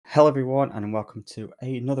Hello, everyone, and welcome to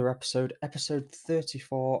another episode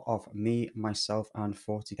 34 of Me, Myself, and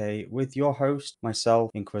 40k, with your host,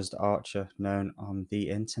 myself, Inquisitor Archer, known on the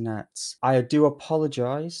internet. I do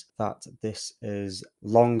apologize that this is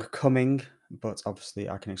long coming, but obviously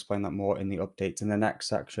I can explain that more in the updates in the next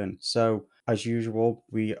section. So, as usual,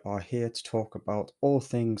 we are here to talk about all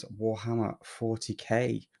things Warhammer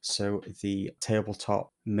 40k. So, the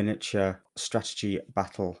tabletop miniature strategy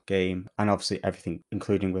battle game, and obviously everything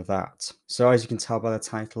including with that. So, as you can tell by the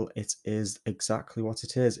title, it is exactly what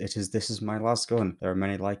it is. It is This Is My Last Gun. There are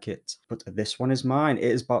many like it, but this one is mine. It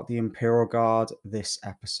is about the Imperial Guard this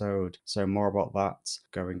episode. So, more about that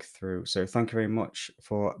going through. So, thank you very much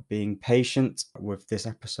for being patient with this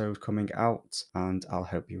episode coming out, and I'll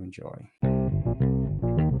hope you enjoy.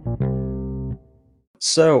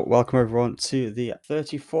 So, welcome everyone to the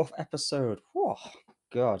 34th episode. Whoa,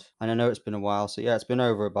 God. And I know it's been a while. So, yeah, it's been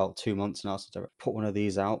over about 2 months now since I put one of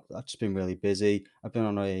these out. I've just been really busy. I've been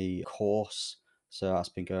on a course. So, that's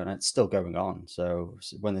been going on. It's still going on. So,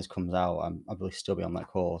 when this comes out, I will still be on that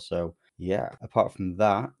course. So, yeah, apart from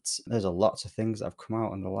that, there's a lots of things that have come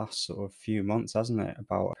out in the last sort of few months, hasn't it?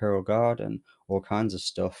 About Imperial Guard and all kinds of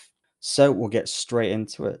stuff. So, we'll get straight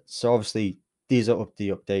into it. So, obviously, these are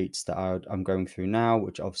the updates that I'm going through now,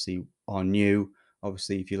 which obviously are new.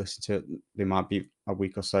 Obviously, if you listen to it, they might be a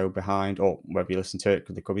week or so behind, or whether you listen to it,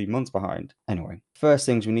 they could be months behind. Anyway, first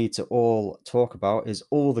things we need to all talk about is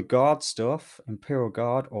all the Guard stuff. Imperial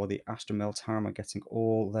Guard or the Astra Militarum are getting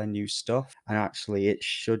all their new stuff, and actually,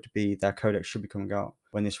 their codex should be coming out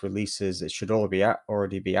when this releases. It should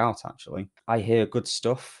already be out. Actually, I hear good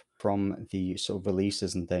stuff from the sort of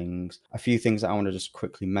releases and things. A few things that I want to just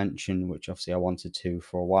quickly mention, which obviously I wanted to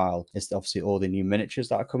for a while, is obviously all the new miniatures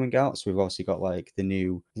that are coming out. So we've obviously got like the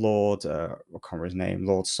new Lord, I can't remember his name,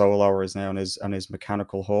 Lord Solar is now on his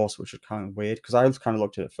mechanical horse, which is kind of weird because I kind of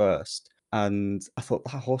looked at it first. And I thought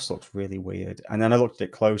that horse looks really weird. And then I looked at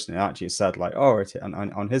it close and it actually said like, oh, it's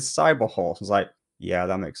on his cyber horse. I was like, yeah,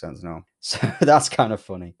 that makes sense now. So that's kind of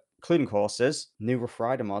funny. Including horses, new Rough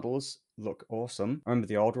Rider models look awesome. I remember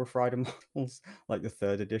the old Rough Rider models, like the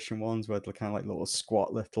third edition ones, where they're kind of like little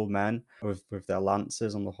squat little men with their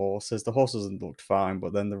lances on the horses. The horses looked fine,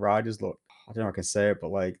 but then the riders looked, I don't know how I can say it,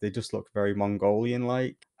 but like they just look very Mongolian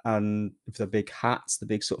like. And with the big hats, the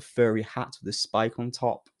big sort of furry hats with the spike on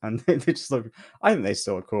top, and they just look. I think they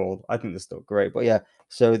still look cool. I think they still look great. But yeah,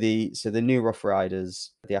 so the new Rough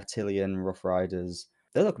Riders, the Attilian Rough Riders,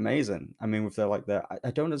 they look amazing. I mean, with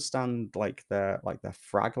I don't understand like their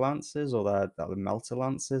frag lances or their melter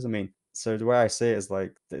lances. I mean, so the way I see it is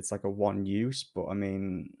like it's like a one use, but I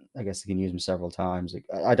mean, I guess you can use them several times. Like,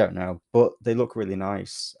 I don't know, but they look really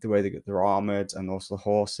nice. The way they're armored and also the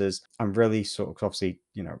horses. I'm really sort of obviously,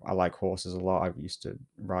 I like horses a lot. I used to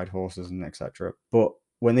ride horses and etc. But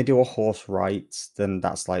when they do a horse right, then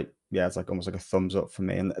that's like, yeah, it's like almost like a thumbs up for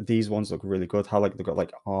me. And these ones look really good. How like they've got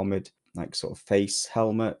like armored like sort of face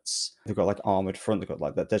helmets. They've got like armored front. They've got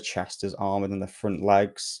like their chest is armored and their front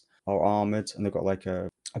legs are armored, and they've got like a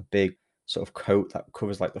big sort of coat that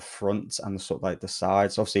covers like the front and the sort of like the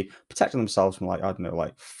sides. Obviously, protecting themselves from like I don't know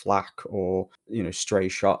like flak or stray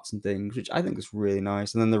shots and things, which I think is really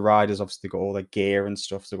nice. And then the riders obviously got all their gear and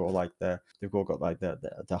stuff. So they've all got like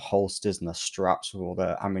their holsters and their straps with all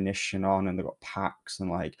their ammunition on, and they've got packs and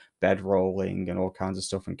like bed rolling and all kinds of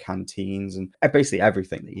stuff and canteens and basically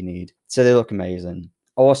everything that you need. So they look amazing.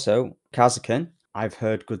 Also, Kazakin, I've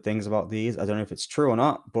heard good things about these. I don't know if it's true or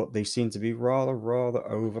not, but they seem to be rather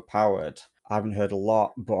overpowered. I haven't heard a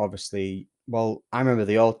lot, but obviously, well, I remember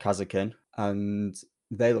the old Kazakin and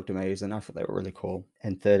they looked amazing. I thought they were really cool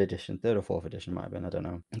in third or fourth edition might have been, I don't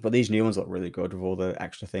know. But these new ones look really good with all the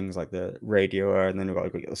extra things like the radio, and then you've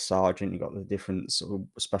got the sergeant, you've got the different sort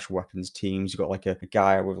of special weapons teams. You've got like a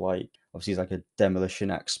guy with like, obviously he's like a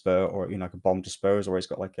demolition expert or like a bomb disposer, or he's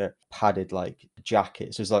got like a padded like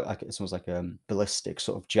jacket. So it's it's almost like a ballistic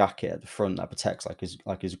sort of jacket at the front that protects like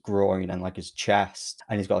his groin and like his chest.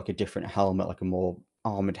 And he's got like a different helmet, like a more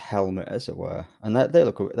armored helmet as it were. And they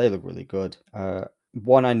look really good.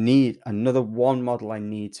 Another one model I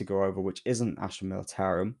need to go over, which isn't Astra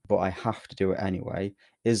Militarum, but I have to do it anyway,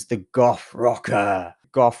 is the Goth Rocker.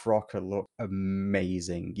 Goth Rocker look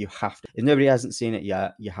amazing. You have to, if nobody hasn't seen it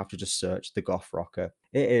yet, you have to just search the Goth Rocker.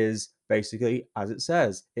 It is basically as it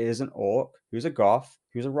says. It is an orc who's a goth,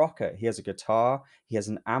 who's a rocker. He has a guitar, he has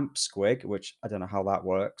an amp squig, which I don't know how that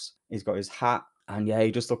works. He's got his hat, and yeah,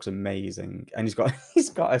 he just looks amazing. And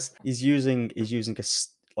he's using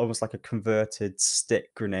almost like a converted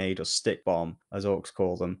stick grenade or stick bomb, as orcs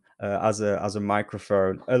call them, as a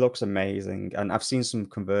microphone. It looks amazing, and I've seen some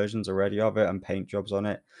conversions already of it and paint jobs on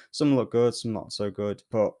it. Some look good, some not so good.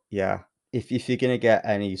 But yeah, if you're gonna get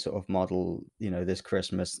any sort of model, this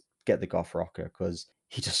Christmas, get the Goth Rocker because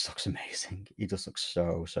he just looks amazing. He just looks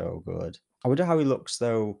so good. I wonder how he looks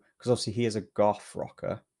though, because obviously he is a Goth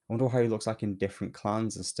Rocker. I wonder how he looks like in different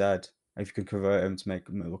clans instead. If you can convert him to make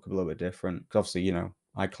him look a little bit different. Because obviously,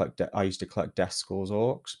 I used to collect Death Skulls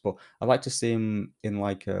orcs, but I'd like to see him in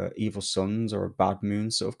like a Evil Suns or a Bad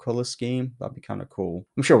Moon sort of color scheme. That'd be kind of cool.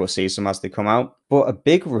 I'm sure we'll see some as they come out. But a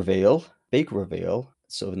big reveal,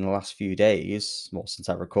 sort of in the last few days, well, since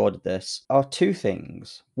I recorded this, are two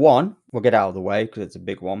things. One, we'll get out of the way because it's a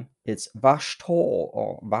big one. It's Vashtor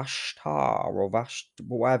or Vashtar or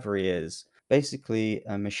whatever he is. Basically,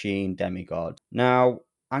 a machine demigod. Now,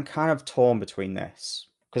 I'm kind of torn between this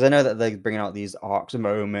because I know that they're bringing out these arcs of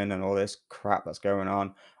moment and all this crap that's going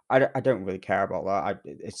on. I don't really care about that.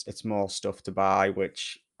 It's more stuff to buy,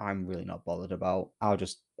 which I'm really not bothered about. I'll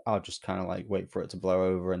just kind of like wait for it to blow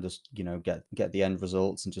over and just get the end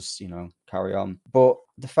results and just carry on. But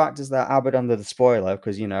the fact is that Abaddon, the spoiler,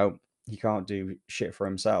 because he can't do shit for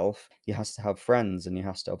himself. He has to have friends, and he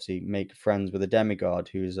has to obviously make friends with a demigod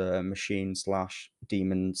who's a machine slash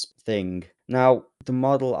demons thing. Now, the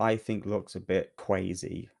model I think looks a bit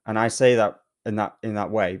crazy, and I say that in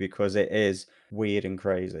that way because it is weird and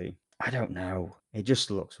crazy. I don't know. It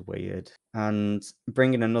just looks weird. And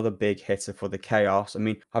bringing another big hitter for the Chaos. I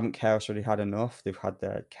mean, haven't Chaos already had enough? They've had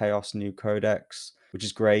their Chaos new codex, which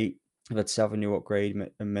is great. They've had 7 new upgrade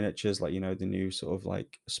miniatures, like the new sort of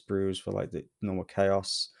like sprues for like the normal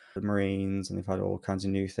Chaos, the Marines, and they've had all kinds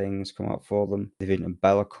of new things come out for them. They've even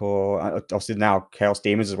Be'lakor, obviously now Chaos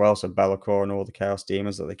Demons as well, so Be'lakor and all the Chaos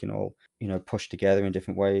Demons that they can all push together in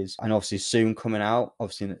different ways. And obviously soon coming out,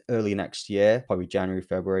 obviously in early next year, probably January,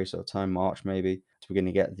 February, sort of time, March maybe. So we're going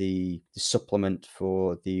to get the supplement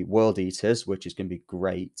for the World Eaters, which is going to be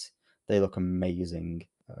great. They look amazing,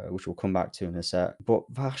 which we'll come back to in a sec.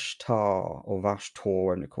 But Vashtar or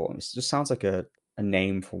Vashtor, and it just sounds like a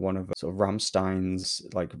name for one of sort of Rammstein's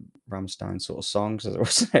like Rammstein sort of songs, as it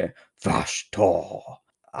was Vashtor.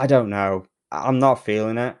 I don't know. I'm not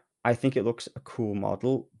feeling it. I think it looks a cool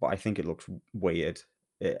model, but I think it looks weird.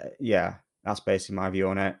 Yeah, that's basically my view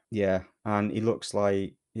on it. Yeah, and he looks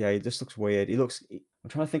like he just looks weird. I'm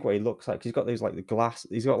trying to think what he looks like. He's got those like the glass.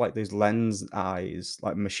 He's got like those lens eyes,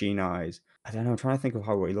 like machine eyes. I don't know. I'm trying to think of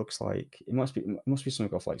what he looks like. It must be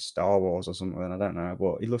something off like Star Wars or something. I don't know,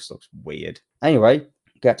 but he looks weird. Anyway,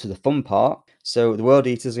 get to the fun part. So the World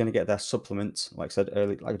Eaters are going to get their supplement, like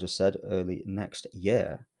I just said, early next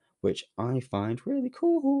year, which I find really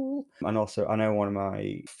cool. And also, I know one of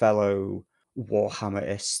my fellow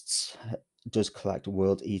Warhammerists does collect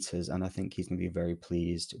World Eaters, and I think he's going to be very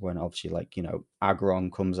pleased when obviously, like, Agron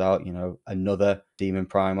comes out, another Demon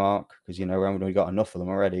Primarch, because, we got enough of them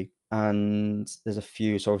already. And there's a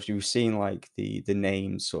few, so obviously we've seen like the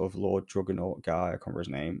names sort of Lord Juggernaut guy, I can't remember his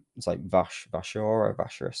name. It's like Vashor or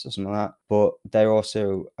Vasharus or something like that. But they're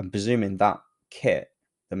also, I'm presuming that kit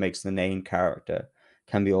that makes the main character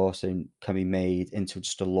can be made into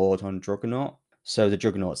just a Lord on Juggernaut. So the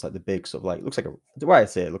Juggernaut's like the big sort of like looks like the way I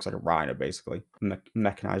say it looks like a rhino basically,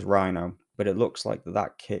 mechanized rhino. But it looks like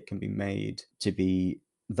that kit can be made to be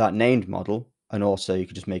that named model, and also you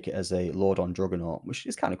could just make it as a Lord on Juggernaut, which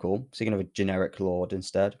is kind of cool. So you can have a generic Lord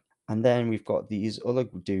instead. And then we've got these other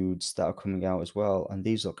dudes that are coming out as well, and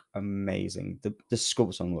these look amazing. The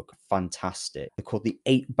sculpts on them look fantastic. They're called the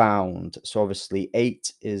 8 bound. So obviously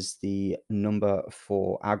 8 is the number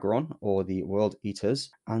for Agron or the World Eaters,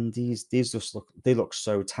 and these just look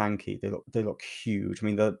so tanky. They look huge. I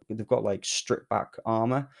mean they've got like stripped back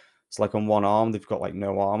armor. It's like on one arm they've got like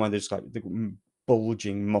no armor. They're just like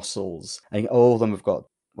bulging muscles, and all of them have got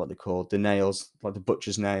what they call the nails, like the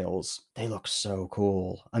butcher's nails. They look so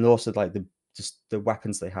cool, and also like the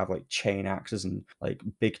weapons they have, like chain axes and like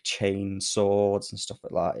big chain swords and stuff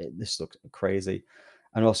like that. This looks crazy,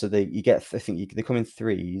 and also I think they come in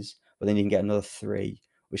threes, but then you can get another three,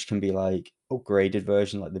 which can be like upgraded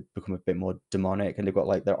version, like they become a bit more demonic, and they've got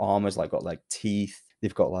like their armor's like got like teeth,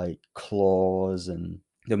 they've got like claws, and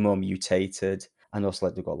they're more mutated. And also,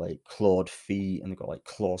 like, they've got, like, clawed feet, and they've got, like,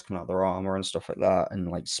 claws coming out of their armor and stuff like that,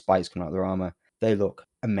 and, like, spikes coming out of their armor. They look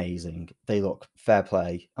amazing. They look fair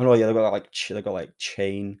play. And oh yeah, they've got like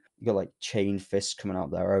chain. You got like chain fists coming out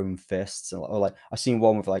of their own fists, or like I've seen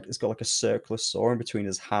one with like it's got like a circular saw in between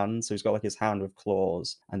his hands, so he's got like his hand with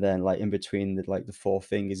claws, and then like in between the four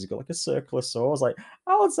fingers, he's got like a circular saw. I was like,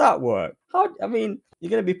 how does that work? How I mean,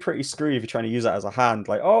 you're gonna be pretty screwed if you're trying to use that as a hand.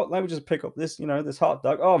 Like, oh, let me just pick up this, this hot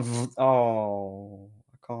dog. Oh, oh,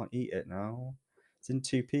 I can't eat it now. It's in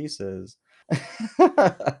two pieces.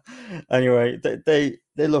 Anyway,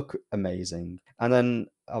 they look amazing, and then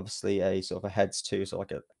obviously a sort of a heads too. So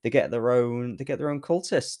like they get their own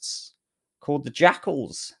cultists called the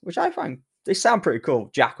Jackals, which I find they sound pretty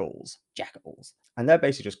cool. Jackals, and they're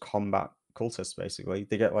basically just combat cultists. Basically,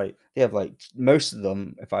 they have like most of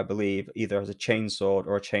them, if I believe, either has a chain sword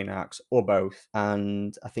or a chain axe or both,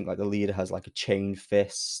 and I think like the leader has like a chain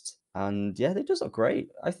fist. And yeah, they just look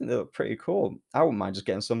great. I think they look pretty cool. I wouldn't mind just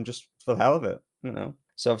getting some just for the hell of it.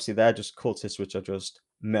 So obviously they're just cultists which are just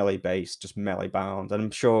melee based, just melee bound. And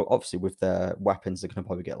I'm sure obviously with their weapons they're gonna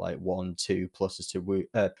probably get like 1, 2 pluses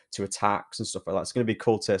to attacks and stuff like that. It's gonna be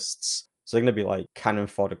cultists. So they're gonna be like cannon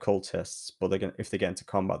fodder cultists, but they're gonna if they get into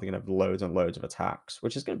combat, they're gonna have loads and loads of attacks,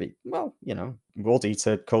 which is gonna be, well, world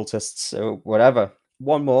eater cultists, so whatever.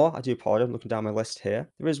 One more, I do apologize, I'm looking down my list here.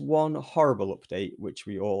 There is one horrible update which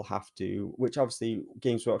we all have to, which obviously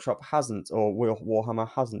Games Workshop hasn't, or Warhammer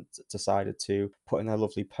hasn't decided to put in their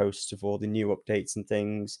lovely posts of all the new updates and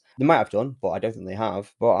things. They might have done, but I don't think they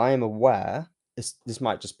have. But I am aware this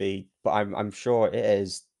might just be, but I'm sure it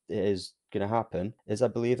is going to happen. Is I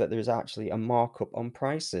believe that there is actually a markup on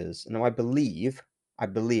prices. Now I don't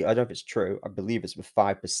know if it's true. I believe it's with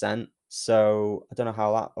 5%. So I don't know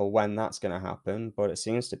how that or when that's going to happen, but it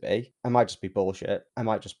seems to be. It might just be bullshit. I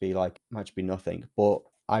might just be like, might just be nothing. But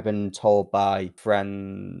I've been told by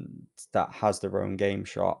friends that has their own game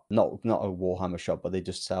shop, not a Warhammer shop, but they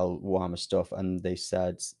just sell Warhammer stuff, and they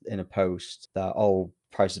said in a post that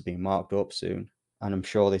price is being marked up soon. And I'm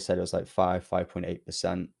sure they said it was like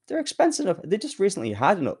 5.8%. They're expensive enough. They just recently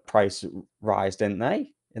had an up price rise, didn't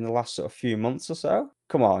they? In the last sort of few months or so.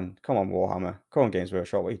 Come on, Warhammer. Come on, Games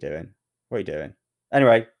Workshop. What are you doing? What are you doing?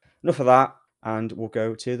 Anyway, enough of that, and we'll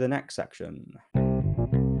go to the next section.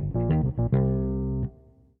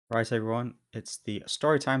 Right, everyone, it's the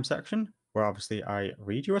story time section where obviously I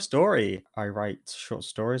read you a story. I write short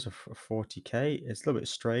stories of 40k. It's a little bit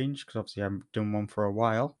strange because obviously I haven't done one for a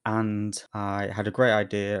while, and I had a great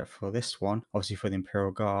idea for this one, obviously for the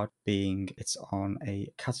Imperial Guard, being it's on a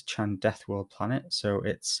Catachan Death World planet. So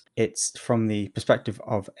it's from the perspective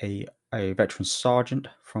of a veteran sergeant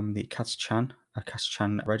from the Catachan, a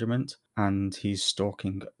Catachan regiment, and he's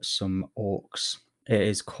stalking some orcs. It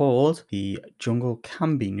is called The Jungle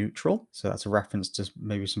Can Be Neutral. So that's a reference to,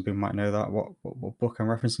 maybe some people might know that, what book I'm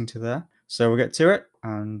referencing to there. So we'll get to it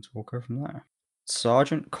and we'll go from there.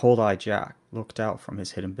 Sergeant Cold Eye Jack looked out from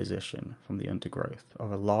his hidden position from the undergrowth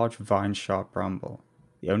of a large vine-shaped bramble.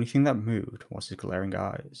 The only thing that moved was his glaring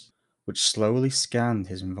eyes, which slowly scanned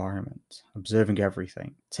his environment, observing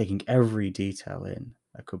everything, taking every detail in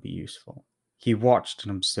that could be useful. He watched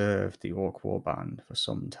and observed the orc warband for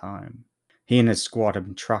some time. He and his squad had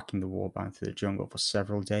been tracking the warband through the jungle for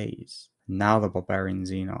several days, and now the barbarian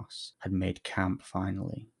Xenos had made camp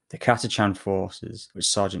finally. The Catachan forces, which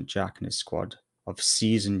Sergeant Jack and his squad of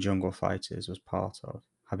seasoned jungle fighters was part of,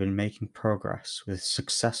 had been making progress with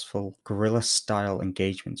successful guerrilla-style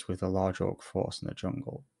engagements with the large orc force in the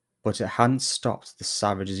jungle. But it hadn't stopped the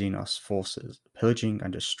savage Xenos forces pillaging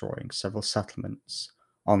and destroying several settlements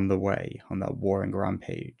on the way on their warring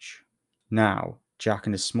rampage. Now, Jack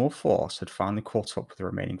and his small force had finally caught up with the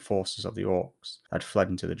remaining forces of the orcs that had fled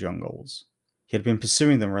into the jungles. He had been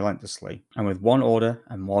pursuing them relentlessly, and with one order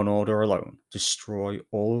and one order alone: destroy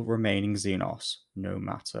all remaining Xenos, no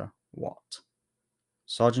matter what.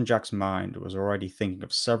 Sergeant Jack's mind was already thinking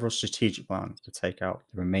of several strategic plans to take out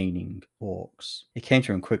the remaining orcs. It came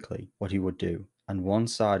to him quickly what he would do, and one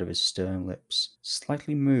side of his stern lips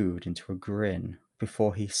slightly moved into a grin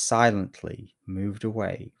before he silently moved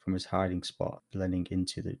away from his hiding spot, blending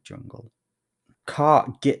into the jungle.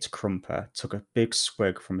 Cart Gitkrumper took a big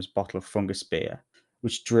swig from his bottle of fungus beer,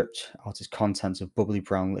 which dripped out its contents of bubbly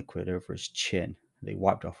brown liquid over his chin that he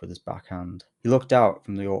wiped off with his backhand. He looked out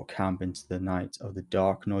from the orc camp into the night of the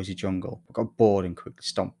dark, noisy jungle, but got bored and quickly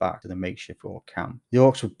stomped back to the makeshift orc camp. The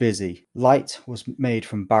orcs were busy. Light was made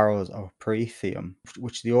from barrels of proethium,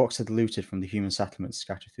 which the orcs had looted from the human settlements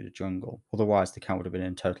scattered through the jungle. Otherwise, the camp would have been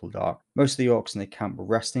in total dark. Most of the orcs in the camp were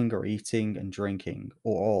resting or eating and drinking,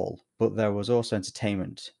 or all. But there was also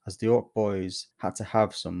entertainment, as the orc boys had to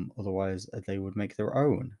have some, otherwise they would make their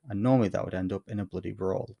own, and normally that would end up in a bloody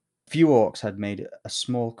brawl. Few orcs had made a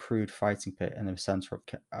small, crude fighting pit in the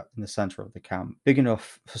center of the camp, big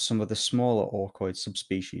enough for some of the smaller orcoid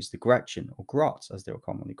subspecies, the Gretchen, or Grot as they were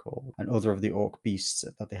commonly called, and other of the orc beasts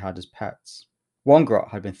that they had as pets. One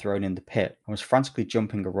Grot had been thrown in the pit and was frantically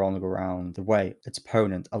jumping and rolling around the way its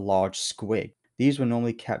opponent, a large squig. These were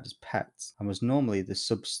normally kept as pets and was normally the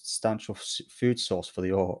substantial food source for the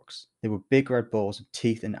orcs. They were big red balls of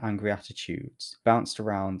teeth and angry attitudes, bounced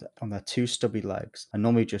around on their two stubby legs, and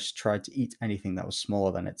normally just tried to eat anything that was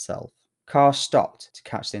smaller than itself. Carr stopped to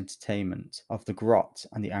catch the entertainment of the Grot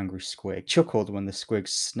and the angry squig, chuckled when the squig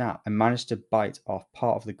snapped, and managed to bite off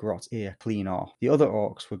part of the Grot's ear clean off. The other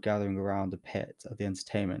orcs were gathering around the pit of the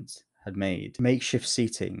entertainment had made makeshift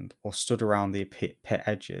seating or stood around the pit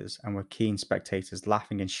edges and were keen spectators,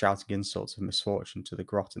 laughing and shouting insults of misfortune to the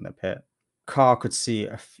Grot in the pit. Carr could see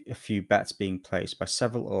a few bets being placed by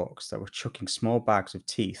several orcs that were chucking small bags of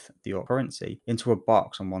teeth, the orc currency, into a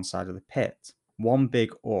box on one side of the pit. One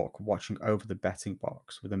big orc watching over the betting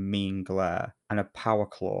box with a mean glare and a power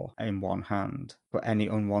claw in one hand for any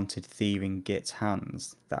unwanted thieving git's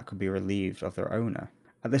hands that could be relieved of their owner.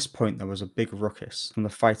 At this point, there was a big ruckus from the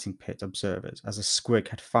fighting pit observers as the squig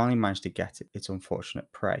had finally managed to get its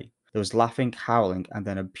unfortunate prey. There was laughing, howling, and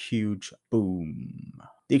then a huge boom.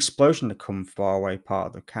 The explosion had come from far away part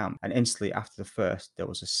of the camp, and instantly after the first, there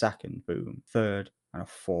was a second boom, third, and a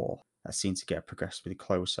fourth that seemed to get progressively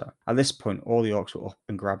closer. At this point, all the orcs were up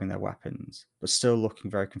and grabbing their weapons, but still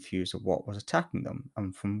looking very confused at what was attacking them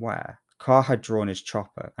and from where. Carr had drawn his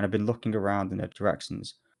chopper and had been looking around in their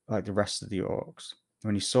directions like the rest of the orcs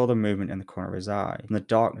when he saw the movement in the corner of his eye, from the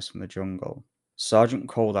darkness from the jungle. Sergeant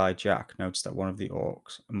Cold Eye Jack noticed that one of the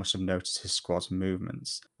orcs must have noticed his squad's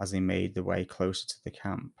movements as they made their way closer to the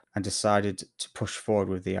camp, and decided to push forward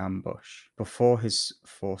with the ambush, before his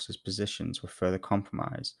forces' positions were further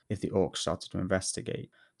compromised if the orcs started to investigate.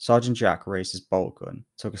 Sergeant Jack raised his bolt gun,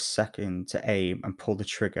 took a second to aim, and pulled the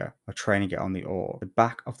trigger while training it on the orc. The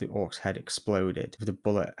back of the orc's head exploded. If the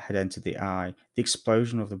bullet had entered the eye, the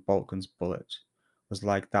explosion of the bolt gun's bullet was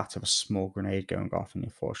like that of a small grenade going off in the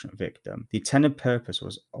unfortunate victim. The intended purpose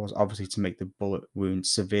was obviously to make the bullet wound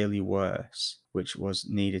severely worse, which was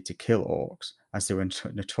needed to kill orcs, as they were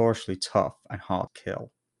notoriously tough and hard to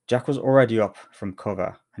kill. Jack was already up from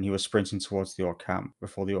cover, and he was sprinting towards the orc camp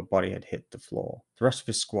before the orc body had hit the floor. The rest of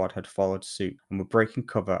his squad had followed suit and were breaking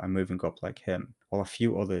cover and moving up like him, while a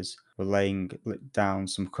few others were laying down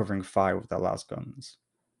some covering fire with their lasguns.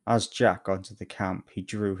 As Jack got into the camp, he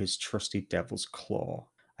drew his trusty Devil's Claw,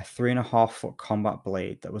 a 3.5-foot combat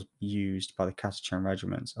blade that was used by the Catachan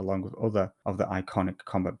regiments along with other of the iconic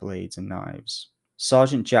combat blades and knives.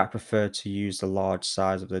 Sergeant Jack preferred to use the large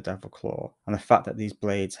size of the Devil Claw, and the fact that these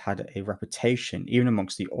blades had a reputation, even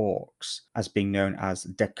amongst the orcs, as being known as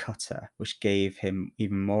the Cutter, which gave him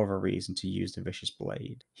even more of a reason to use the vicious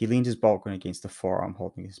blade. He leaned his bolt gun against the forearm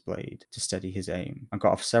holding his blade to steady his aim, and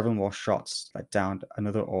got off several more shots that downed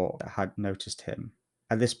another orc that had noticed him.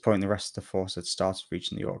 At this point, the rest of the force had started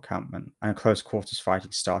reaching the orc encampment, and close quarters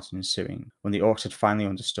fighting started ensuing. When the orcs had finally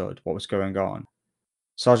understood what was going on,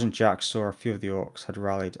 Sergeant Jack saw a few of the orcs had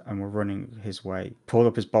rallied and were running his way, pulled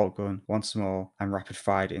up his bolt gun once more, and rapid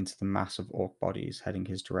fired into the mass of orc bodies heading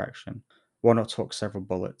his direction. One took several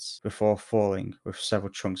bullets before falling with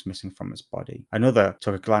several chunks missing from its body. Another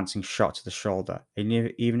took a glancing shot to the shoulder, and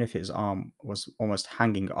even if his arm was almost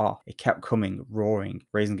hanging off, it kept coming, roaring,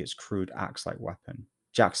 raising its crude axe-like weapon.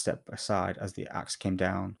 Jack stepped aside as the axe came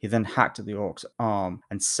down. He then hacked at the orc's arm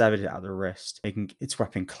and severed it at the wrist, making its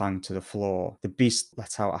weapon clang to the floor. The beast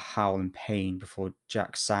let out a howl in pain before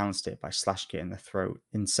Jack silenced it by slashing it in the throat.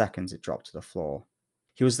 In seconds, it dropped to the floor.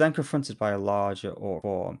 He was then confronted by a larger orc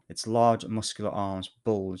form. Its large, muscular arms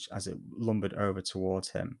bulged as it lumbered over towards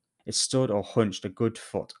him. It stood or hunched a good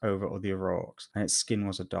foot over the other orcs, and its skin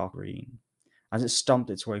was a dark green. As it stomped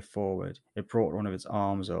its way forward, it brought one of its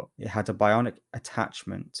arms up. It had a bionic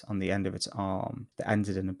attachment on the end of its arm that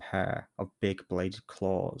ended in a pair of big bladed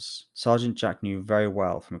claws. Sergeant Jack knew very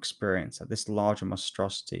well from experience that this larger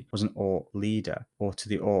monstrosity was an orc leader, or to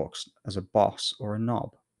the orcs as a boss or a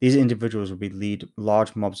knob. These individuals would lead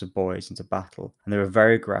large mobs of boys into battle, and they were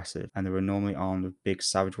very aggressive, and they were normally armed with big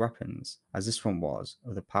savage weapons, as this one was,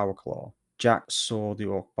 with a power claw. Jack saw the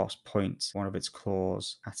orc boss point one of its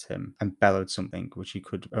claws at him and bellowed something which he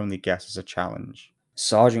could only guess as a challenge.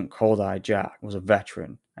 Sergeant Cold Eye Jack was a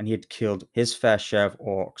veteran, and he had killed his fair share of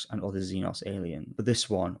orcs and other Xenos aliens, but this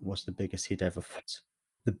one was the biggest he'd ever fought.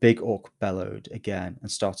 The big orc bellowed again and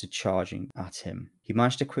started charging at him. He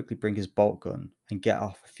managed to quickly bring his bolt gun and get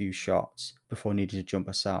off a few shots before needing to jump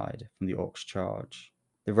aside from the orc's charge.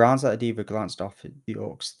 The rounds that had either glanced off the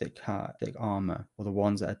orc's thick armor, or the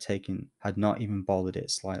ones that had not even bothered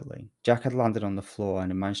it slightly. Jack had landed on the floor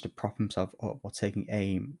and had managed to prop himself up while taking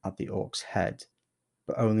aim at the orc's head,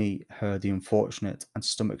 but only heard the unfortunate and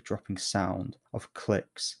stomach-dropping sound of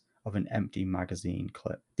clicks of an empty magazine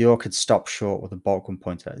clip. The orc had stopped short with a bolt gun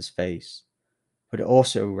pointed at his face, but it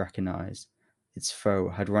also recognized its foe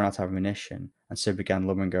had run out of ammunition and so began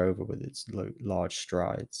lumbering over with its large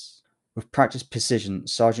strides. With practiced precision,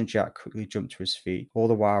 Sergeant Jack quickly jumped to his feet, all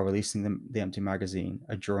the while releasing the empty magazine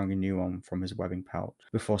and drawing a new one from his webbing pouch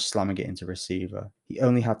before slamming it into receiver. He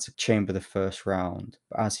only had to chamber the first round,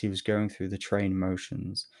 but as he was going through the train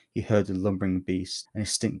motions, he heard the lumbering beast and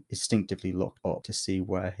instinctively looked up to see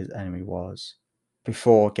where his enemy was,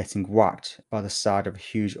 before getting whacked by the side of a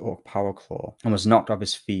huge orc power claw and was knocked off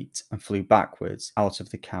his feet and flew backwards out of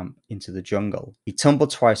the camp into the jungle. He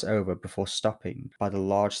tumbled twice over before stopping by the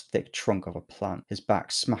large thick trunk of a plant, his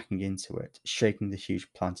back smacking into it, shaking the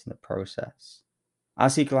huge plant in the process.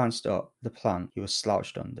 As he glanced up the plant he was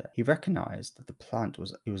slouched under, he recognized that the plant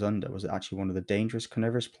he was under was actually one of the dangerous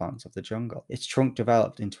carnivorous plants of the jungle. Its trunk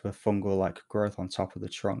developed into a fungal-like growth on top of the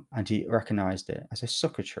trunk, and he recognized it as a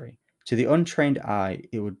sucker tree. To the untrained eye,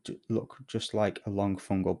 it would look just like a long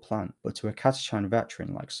fungal plant, but to a Catachan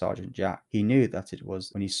veteran like Sergeant Jack, he knew that it was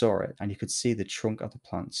when he saw it, and he could see the trunk of the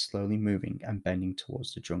plant slowly moving and bending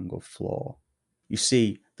towards the jungle floor. You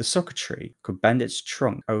see, the sucker tree could bend its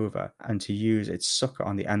trunk over and to use its sucker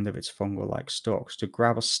on the end of its fungal-like stalks to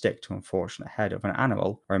grab or stick to an unfortunate head of an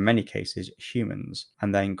animal, or in many cases humans,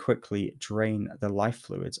 and then quickly drain the life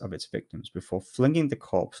fluids of its victims before flinging the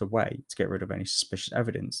corpse away to get rid of any suspicious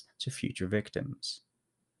evidence to future victims.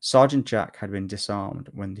 Sergeant Jack had been disarmed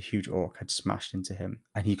when the huge orc had smashed into him,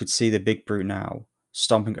 and he could see the big brute now,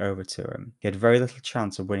 stomping over to him. He had very little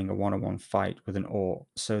chance of winning a one-on-one fight with an orc,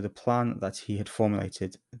 so the plan that he had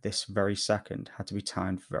formulated this very second had to be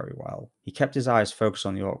timed very well. He kept his eyes focused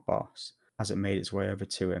on the orc boss as it made its way over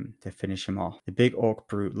to him to finish him off. The big orc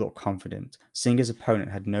brute looked confident, seeing his opponent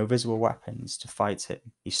had no visible weapons to fight him.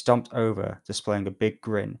 He stomped over, displaying a big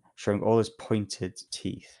grin, showing all his pointed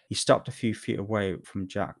teeth. He stopped a few feet away from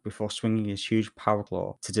Jack before swinging his huge power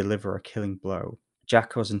claw to deliver a killing blow.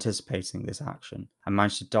 Jack was anticipating this action and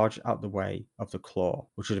managed to dodge out the way of the claw,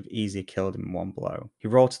 which would have easily killed him in one blow. He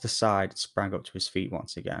rolled to the side and sprang up to his feet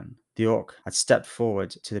once again. The orc had stepped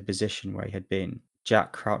forward to the position where he had been.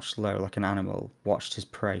 Jack, crouched low like an animal, watched his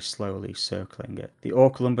prey slowly circling it. The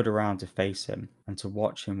orc lumbered around to face him and to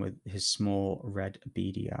watch him with his small, red,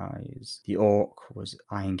 beady eyes. The orc was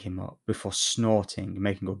eyeing him up before snorting,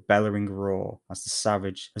 making a bellowing roar, as the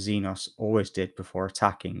savage Xenos always did before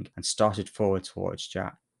attacking, and started forward towards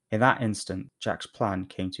Jack. In that instant, Jack's plan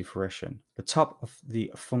came to fruition. The top of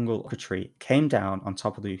the fungal tree came down on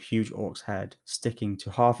top of the huge orc's head, sticking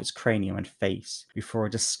to half its cranium and face, before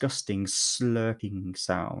a disgusting slurping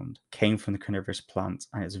sound came from the carnivorous plant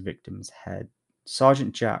and its victim's head.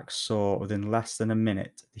 Sergeant Jack saw within less than a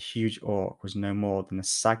minute the huge orc was no more than a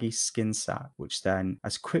saggy skin sack, which then,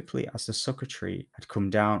 as quickly as the sucker tree had come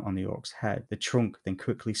down on the orc's head, the trunk then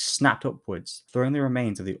quickly snapped upwards, throwing the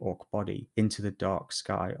remains of the orc body into the dark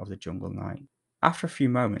sky of the jungle night. After a few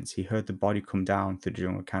moments, he heard the body come down through the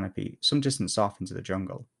jungle canopy, some distance off into the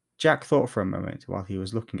jungle. Jack thought for a moment while he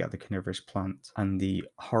was looking at the carnivorous plant and the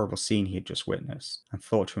horrible scene he had just witnessed, and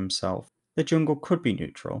thought to himself, the jungle could be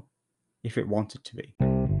neutral if it wanted to be.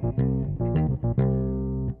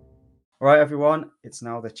 All right, everyone, it's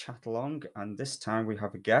now the chat along, and this time we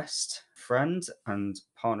have a guest, friend, and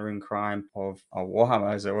partner in crime of our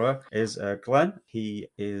Warhammer, as it were, is Glenn.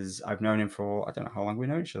 I've known him for, I don't know how long we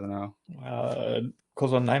know each other now.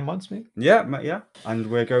 Close on 9 months, maybe? Yeah. And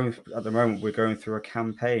we're going through a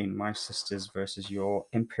campaign, My Sisters versus Your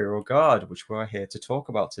Imperial Guard, which we're here to talk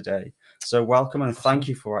about today. So welcome and thank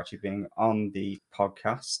you for actually being on the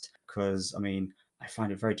podcast, because, I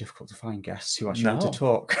find it very difficult to find guests who actually want to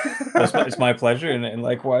talk. It's my pleasure, and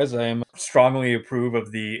likewise, I am strongly approve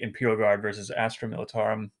of the Imperial Guard versus Astra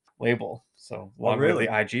Militarum label. So long live the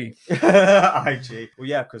IG. IG. Well,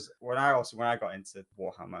 yeah, because when I got into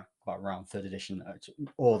Warhammer, like around 3rd edition,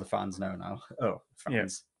 all the fans know now. Oh,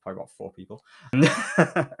 fans. Yeah. Probably about 4 people.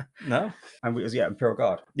 No. And it was Imperial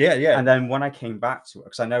Guard. Yeah. And then when I came back to it,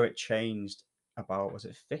 because I know it changed about, was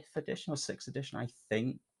it 5th edition or 6th edition? I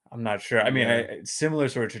think. I'm not sure. Similar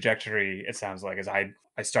sort of trajectory, it sounds like, as I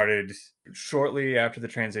started shortly after the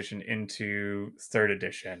transition into 3rd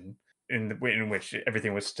edition. in which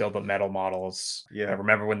everything was still the metal models. I Yeah.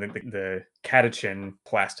 remember when the Catachin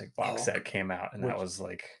plastic box Oh, set came out, and that which was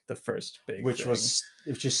like the first big which thing. was it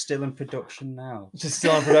was just still in production now. Which is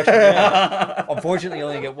still in production, yeah. Unfortunately, you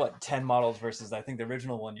only get what 10 models versus I think the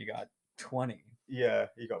original one you got 20. Yeah,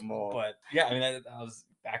 you got more. But yeah, I mean that was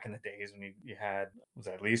back in the days when you had was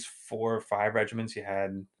it at least 4 or 5 regiments. You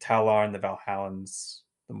had Talarn, the Valhallans,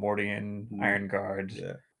 the Mordian, Iron Guard,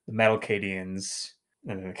 Yeah. the Metalcadians,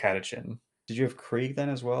 and then the Catachin. Did you have Krieg then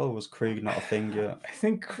as well? Or was Krieg not a thing yet? I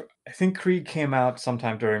think Krieg came out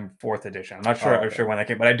sometime during 4th edition. I'm not sure. Oh, I'm okay. sure when that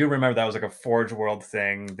came, but I do remember that was like a Forge World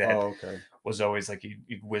thing that Oh, okay. was always like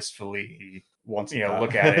you'd wistfully Wanted that.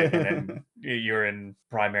 look at it, and then you're in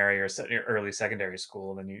primary or early secondary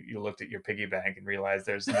school, and then you looked at your piggy bank and realized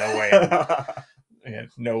there's no way,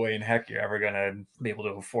 no way in heck you're ever gonna be able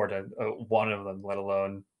to afford a one of them, let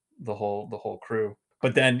alone the whole crew.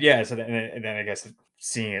 But then yeah, so then I guess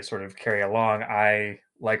seeing it sort of carry along, I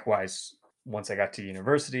likewise once I got to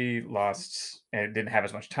university lost and didn't have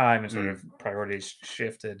as much time and sort of priorities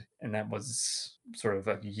shifted, and that was sort of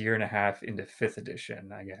a year and a half into 5th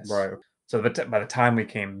edition, I guess. Right. So by the time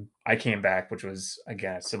I came back, which was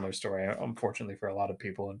again a similar story, unfortunately for a lot of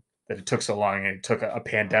people, that it took so long and it took a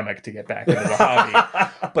pandemic to get back into the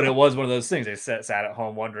hobby. But it was one of those things. They sat at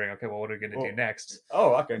home wondering, okay, well, what are we going to do next?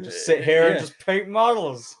 Oh, I can just sit here and just paint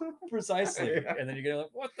models. Precisely. And then you're going to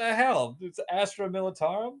like, what the hell? It's Astra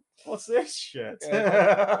Militarum? What's this shit?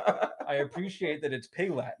 I appreciate that it's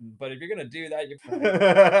Pig Latin, but if you're going to do that,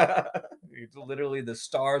 it's literally the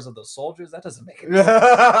stars of the soldiers. That doesn't make any sense.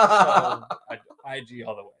 So, IG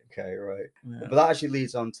all the way. Okay, right. Yeah. But that actually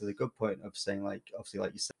leads on to the good point of saying, like, obviously,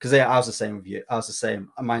 like you said, because I was the same with you. I was the same.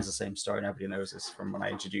 Mine's the same story, and everybody knows this from when I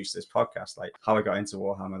introduced this podcast, like how I got into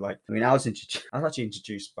Warhammer. Like, I mean, I was actually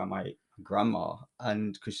introduced by my grandma,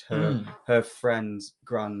 and because her friend's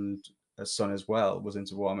son as well was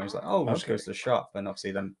into Warhammer. He was like, oh, we'll just go to the shop, and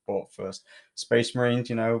obviously then bought first Space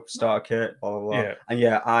Marines, starter kit, blah blah blah. Yeah. And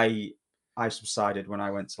yeah, I subsided when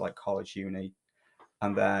I went to like college, uni,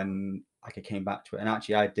 and then like I came back to it, and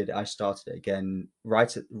actually I started it again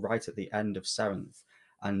right at the end of 7th,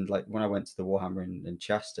 and like when I went to the Warhammer in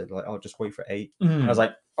Chester, like, oh, just wait for 8th. And I was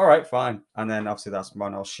like, all right, fine. And then obviously that's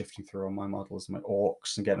when I was shifting through all my models, my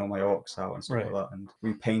orcs, and getting all my orcs out and stuff like that, and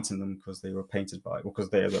repainting them because they were painted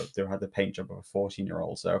because they had the paint job of a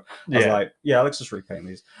 14-year-old. So I was like, yeah, let's just repaint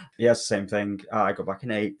these. Yeah, it's the same thing. I got back in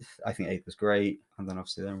 8th. I think 8th was great, and then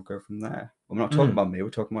obviously then we'll go from there. We're not talking about me.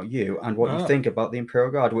 We're talking about you and what you think about the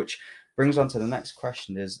Imperial Guard, which brings on to the next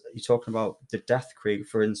question: is you're talking about the Death Krieg,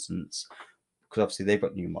 for instance, because obviously they've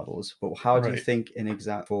got new models, but how do you think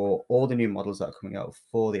for all the new models that are coming out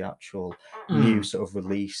for the actual new sort of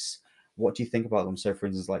release, what do you think about them? So for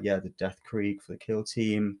instance, like, yeah, the Death Krieg for the Kill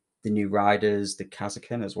Team, the new Riders, the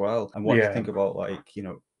Kazakin as well, and what do you think about, like,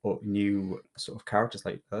 new sort of characters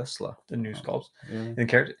like Ursula, the new sculpts and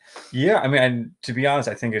character? Yeah, I mean, and to be honest,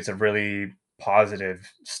 I think it's a really positive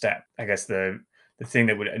step. I guess the thing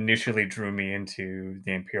that would initially drew me into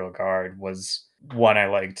the Imperial Guard was one, I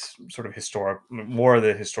liked sort of more of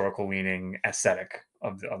the historical leaning aesthetic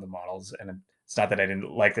of the models, and it's not that I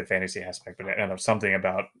didn't like the fantasy aspect, but I don't know, something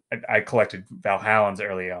about I collected Valhallans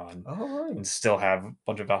early on, and still have a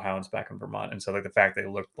bunch of Valhallans back in Vermont, and so like the fact they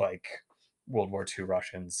looked like World War II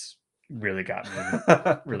Russians really got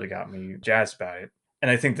me jazzed about it. And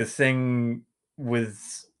I think the thing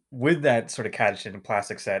with that sort of Catachin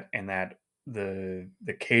plastic set and that the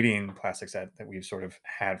Cadian plastic set that we've sort of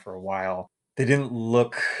had for a while, they didn't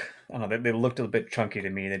look, I don't know, they looked a bit chunky to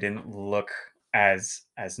me. They didn't look as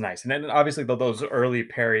nice. And then obviously those early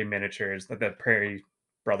Perry miniatures, like the Perry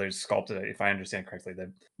brothers sculpted, if I understand correctly,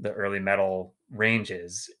 the early metal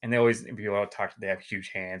ranges, and people talk, they have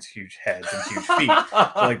huge hands, huge heads, and huge feet.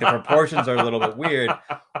 So like the proportions are a little bit weird,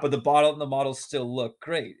 but the models still look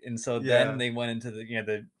great. And so then they went into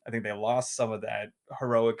I think they lost some of that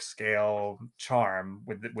heroic scale charm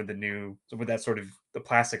with that sort of the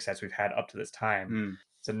plastic sets we've had up to this time.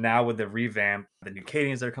 So now with the revamp, the new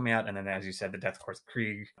Cadians that are coming out, and then as you said, the Death Korps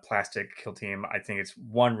Krieg plastic Kill Team, I think it's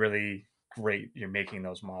one really great. You're making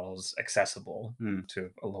those models accessible to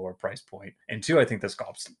a lower price point, and two, I think the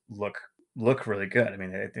sculpts look really good. I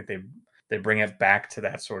mean, I think they bring it back to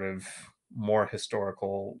that sort of more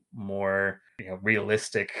historical, more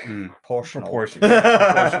realistic Proportional. proportional,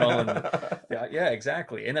 and yeah,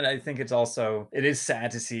 exactly. And then I think it is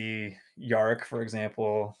sad to see Yarick, for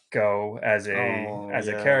example, go as Oh, a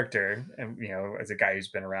yeah. character, and as a guy who's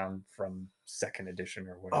been around from second edition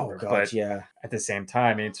or Oh, whatever. God, But yeah. at the same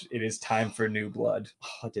time, it is time for new blood.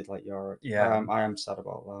 I did like Yorick. Yeah, I am sad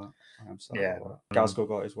about that. I am sad yeah. about that. Gaskell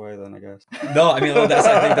got his way then, I guess. No, I mean, well, I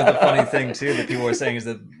think that's the funny thing too that people were saying is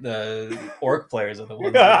that the orc players are the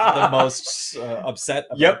ones that are the most upset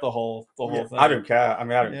about Yep. the whole Yeah, thing. I don't care. I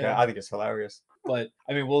mean, I don't care. Yeah. I think it's hilarious. But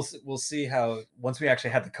I mean, we'll see how, once we actually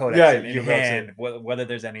have the codex Yeah, in you'll be able to- hand, whether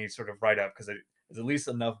there's any sort of write up, because there's at least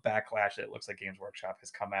enough backlash that it looks like Games Workshop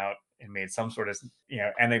has come out and made some sort of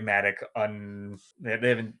enigmatic they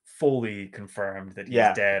haven't fully confirmed that he's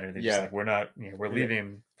Yeah, dead, or they're just yeah. like, we're not, we're Yeah. leaving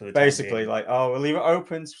him for the time Basically, being. like, oh, we'll leave it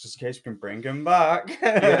open just in case we can bring him back.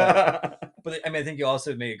 Yeah. But I mean, I think you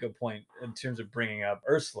also made a good point in terms of bringing up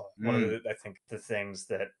Ursula. One of Mm. I think the things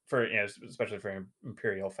that for especially for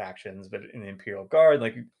Imperial factions, but in the Imperial Guard,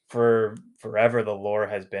 like for forever, the lore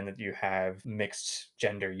has been that you have mixed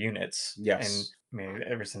gender units. Yes. And I mean,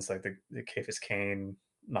 ever since like the Caiaphas Cain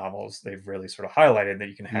novels, they've really sort of highlighted that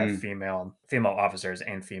you can have female officers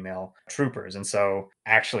and female troopers, and so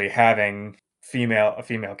actually having a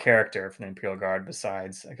female character from the Imperial Guard,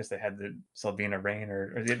 besides I guess they had the Selvina Rain,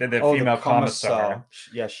 or the female commissar.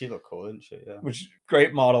 Yeah, she looked cool, didn't she? Yeah. Which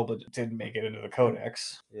great model, but didn't make it into the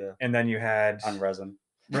codex. Yeah. And then you had And resin.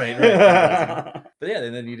 right. And resin. But yeah,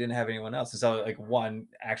 and then you didn't have anyone else. And so like one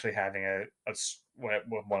actually having what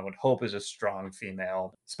one would hope is a strong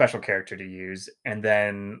female special character to use, and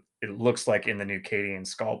then it looks like in the new Cadian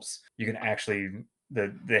sculpts you can actually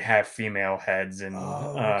they have female heads, and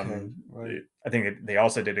okay. Right. I think that they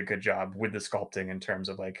also did a good job with the sculpting in terms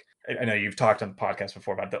of like, I know you've talked on the podcast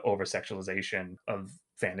before about the over sexualization of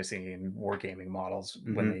fantasy and wargaming models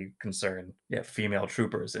when they concern female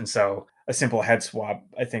troopers, and so a simple head swap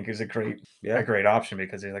I think is a great option,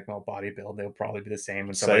 because they're like, well, body build, they'll probably be the same.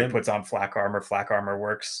 When somebody puts on flak armor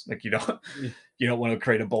works. Like you don't want to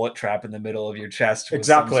create a bullet trap in the middle of your chest with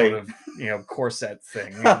some sort of corset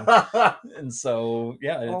thing, and so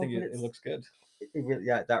I think it looks good.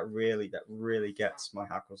 That really gets my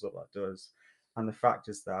hackles up. That does. And the fact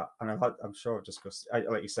is that, and I'm sure I've discussed,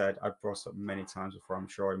 like you said, I've brought up many times before, I'm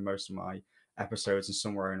sure, in most of my episodes and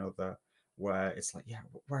somewhere or another, where it's like,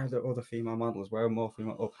 where are the other female models? Where are more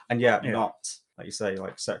female? Oh, and not, like you say,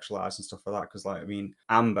 like sexualized and stuff like that. Because, like, I mean,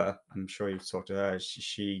 Amber, I'm sure you've talked to her,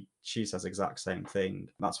 she says the exact same thing.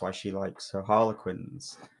 That's why she likes her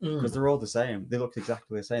Harlequins, because they're all the same. They look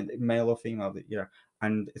exactly the same, male or female,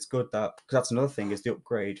 And it's good that, because that's another thing, is the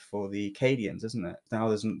upgrade for the Cadians, isn't it? Now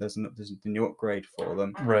there's the new upgrade for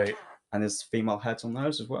them, right? And there's female heads on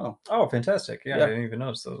those as well. Oh, fantastic! Yeah, I didn't even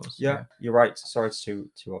notice those. Yeah, you're right. Sorry to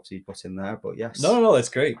obviously put in there, but yes. No, that's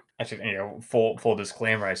great. Actually, full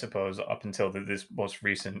disclaimer, I suppose. Up until this most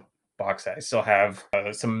recent box set, I still have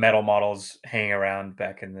some metal models hanging around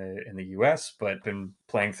back in the US, but been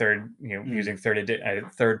playing using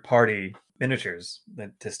third party miniatures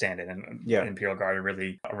to stand in, and Imperial Guard are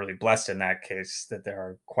really blessed in that case, that there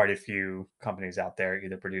are quite a few companies out there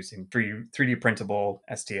either producing 3D printable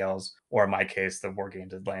STLs, or in my case the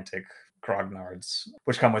Wargames Atlantic Grognards,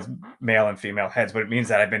 which come with male and female heads. But it means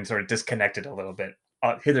that I've been sort of disconnected a little bit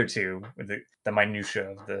hitherto with the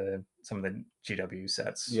minutia of some of the GW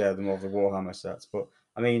sets. Yeah, the more of the Warhammer sets. But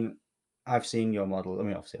I mean, I've seen your model. I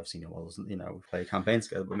mean, obviously, I've seen your models. We play campaigns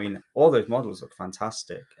together. But I mean, all those models look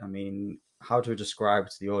fantastic. I mean, how to describe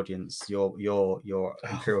to the audience your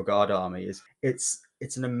Imperial Guard army is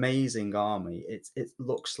it's an amazing army. It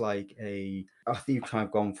looks like I think you've kind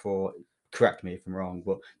of gone for. Correct me if I'm wrong,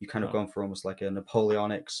 but you kind of gone for almost like a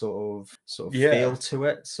Napoleonic sort of feel to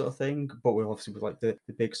it, sort of thing. But we're obviously with like the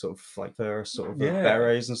big sort of like fur sort of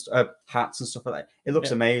berets and hats and stuff like that. It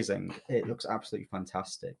looks amazing. It looks absolutely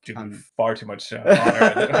fantastic. And far too much honor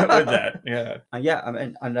with that. Yeah. And I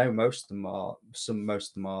mean, I know most of them are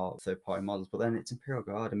third party models, but then it's Imperial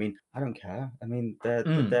Guard. I mean, I don't care. I mean,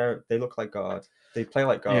 they look like Guard. They play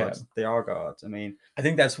like Guard. Yeah. They are Guard. I mean, I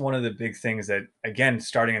think that's one of the big things that, again,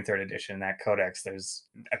 starting in third edition, that codex,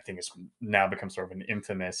 I think it's now become sort of an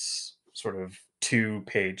infamous sort of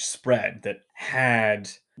 2-page spread that had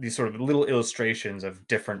these sort of little illustrations of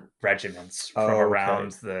different regiments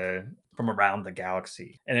from around the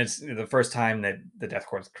galaxy. And it's the first time that the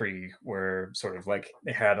Deathcorps Krieg were sort of like,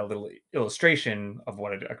 they had a little illustration of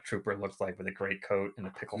what a trooper looked like, with a great coat and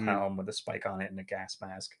a pickle helm with a spike on it and a gas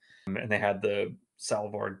mask. And they had the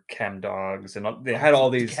Salvord Chem Dogs, and they had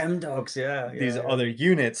all these Chem Dogs, these other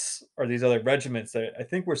units, or these other regiments that I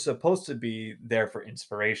think were supposed to be there for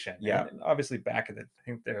inspiration. Yeah. And obviously back in I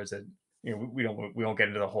think there was we don't get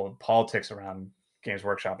into the whole politics around Games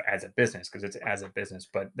Workshop as a business because it's as a business,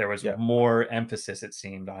 but there was Yeah. more emphasis, it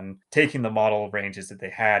seemed, on taking the model ranges that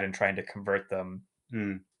they had and trying to convert them.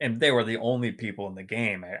 Mm. And they were the only people in the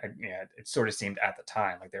game. It sort of seemed at the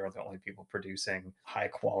time like they were the only people producing high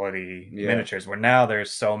quality Yeah. miniatures. Where now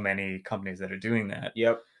there's so many companies that are doing that.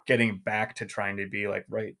 Yep. Getting back to trying to be like,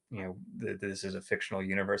 right, this is a fictional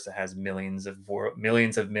universe that has millions of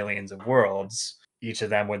worlds, each of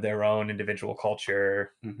them with their own individual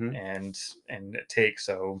culture Mm-hmm. and take.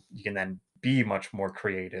 So you can then be much more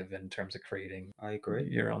creative in terms of creating I agree.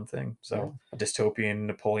 your own thing. Yeah. So a dystopian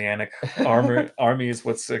Napoleonic army is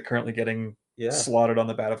what's currently getting Yeah. slaughtered on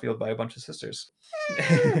the battlefield by a bunch of sisters.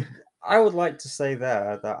 I would like to say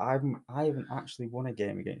there that I haven't actually won a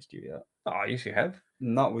game against you yet. Oh, you should have.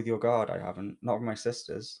 Not with your guard, I haven't. Not with my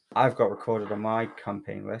sisters. I've got recorded on my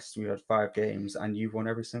campaign list. We had 5 games, and you've won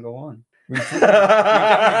every single one. We've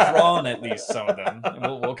definitely drawn at least some of them.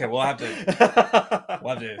 We'll have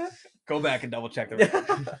to go back and double check the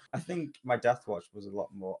record. I think my Death Watch was a lot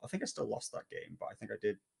more. I think I still lost that game, but I think I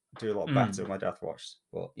did do a lot Mm. better with my Death Watch.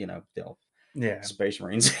 Well, the old Yeah. Space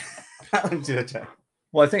Marines.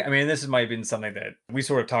 Well, I mean, this might have been something that we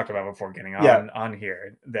sort of talked about before getting on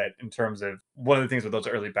here, that in terms of one of the things with those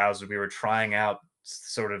early battles, we were trying out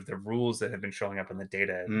sort of the rules that have been showing up in the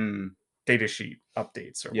data sheet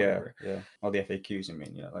updates or whatever. Yeah. Or the FAQs, I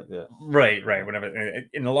mean, like that. Right, whatever.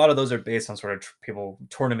 And a lot of those are based on sort of people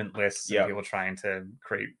tournament lists and people trying to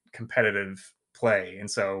create competitive play.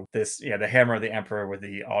 And so the Hammer of the Emperor with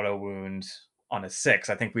the auto wound on a 6,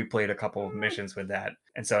 I think we played a couple of missions with that.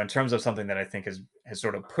 And so in terms of something that I think has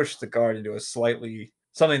sort of pushed the guard into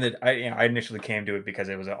something that I initially came to it because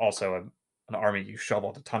it was also an army you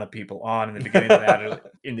shoveled a ton of people on in the beginning of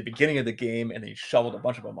in the beginning of the game, and then you shoveled a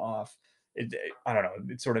bunch of them off. I don't know.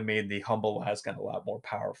 It sort of made the humble Lasgun a lot more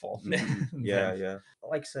powerful. Yeah.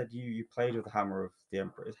 Like I said, you played with the Hammer of the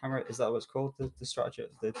Emperor. Is that what it's called? The strategy,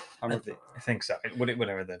 the Hammer of the. I think so.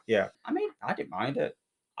 Whatever the. Yeah. I mean, I didn't mind it.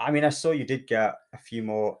 I mean, I saw you did get a few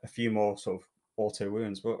more sort of auto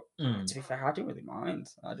wounds, but to be fair, I didn't really mind.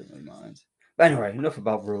 But anyway, enough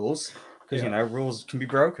about rules because rules can be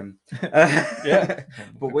broken. Yeah.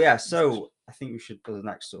 But yeah, so I think we should, for the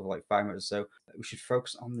next sort of like 5 minutes or so, we should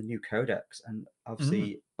focus on the new codex. And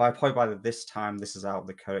obviously, by this time this is out,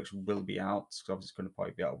 the codex will be out. Because obviously, it's going to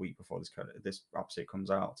probably be out a week before this episode comes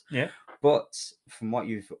out. Yeah. But from what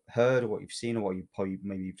you've heard or what you've seen or what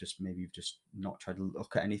maybe you've just not tried to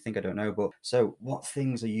look at anything, I don't know. But so what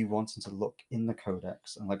things are you wanting to look in the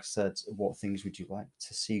codex? And like I said, what things would you like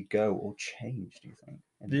to see go or change, do you think,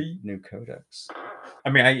 in the new codex? I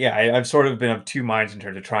mean, I've sort of been of two minds in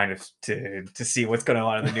terms of trying to see what's going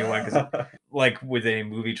on in the new one, because like with any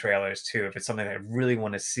movie trailers too, if it's something that I really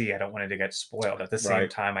want to see, I don't want it to get spoiled. At the same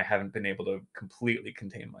time, I haven't been able to completely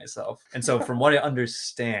contain myself, and so from what I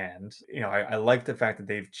understand, I like the fact that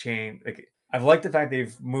they've changed. Like, I've liked the fact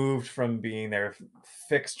they've moved from being their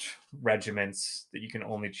fixed regiments that you can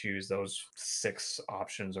only choose those 6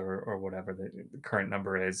 options or whatever the current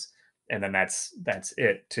number is, and then that's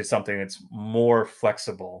it, to something that's more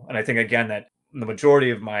flexible. And I think again that the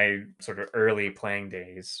majority of my sort of early playing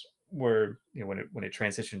days were when it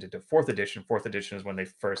transitioned into 4th edition. 4th edition is when they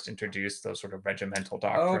first introduced those sort of regimental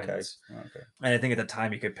doctrines. Okay. And I think at the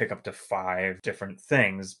time you could pick up to 5 different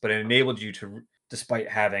things, but it enabled you to, despite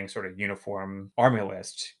having sort of uniform army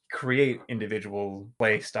list, create individual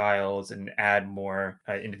play styles and add more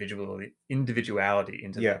individuality into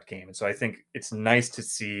that game. And so I think it's nice to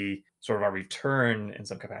see sort of a return in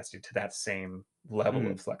some capacity to that same level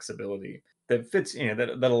of flexibility that fits,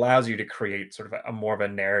 that allows you to create sort of a more of a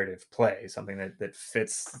narrative play, something that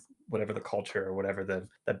fits whatever the culture or whatever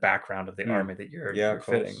the background of the army that you're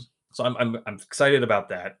fitting. So I'm excited about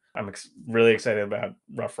that. I'm really excited about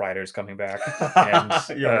Rough Riders coming back. And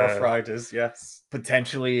Rough Riders, yes.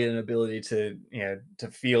 Potentially an ability to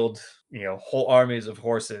field whole armies of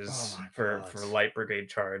horses for light brigade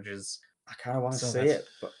charges. I kind of want to see it,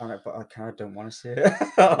 but I kind of don't want to see it.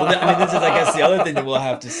 Well, I mean, this is, I guess, the other thing that we'll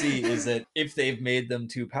have to see is that if they've made them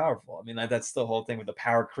too powerful. I mean, that's the whole thing with the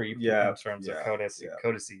power creep in terms of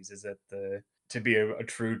codices, is that to be a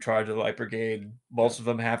true charge of the light brigade, most of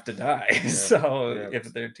them have to die.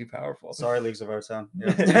 If they're too powerful. Sorry, Leagues of Votann.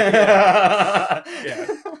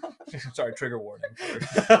 Sorry, trigger warning.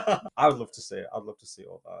 I would love to see it. I'd love to see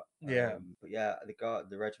all that. Yeah. But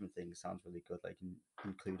the regiment thing sounds really good. They can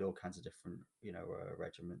include all kinds of different,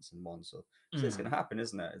 regiments in one. So it's going to happen,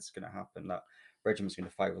 isn't it? It's going to happen. That regiment's going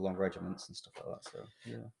to fight with long regiments and stuff like that. So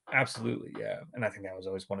yeah. Absolutely, yeah. And I think that was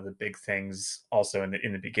always one of the big things also in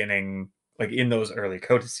the beginning, like in those early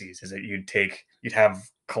codices, is that you'd have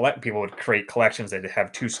people would create collections. They'd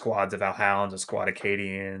have 2 squads of Valhounds, a squad of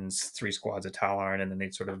Cadians, 3 squads of Talarn, and then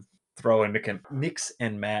they'd sort of throw and mix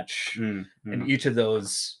and match. And each of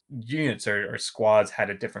those units or squads had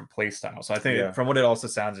a different play style. So I think Yeah. from what it also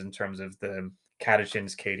sounds in terms of the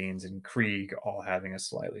Catechins, Cadians, and Krieg all having a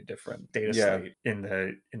slightly different data Yeah. slate in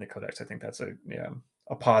the codex, I think that's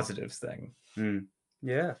a positive thing.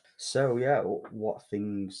 Yeah. So yeah, what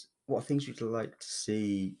things would you like to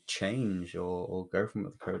see change or go from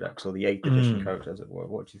the codex or the 8th edition codex, as it were?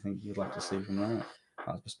 What do you think you'd like to see from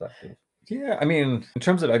that perspective? Yeah, I mean, in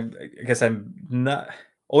terms of, I guess I'm not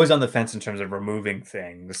always on the fence in terms of removing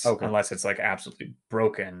things Okay. unless it's like absolutely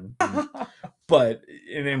broken. But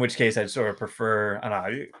in which case, I'd sort of prefer. I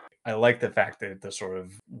don't know. I like the fact that the sort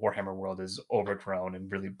of Warhammer world is overgrown and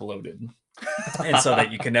really bloated, and so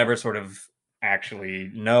that you can never sort of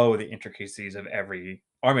actually know the intricacies of every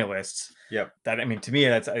army list. Yep. That, I mean, to me,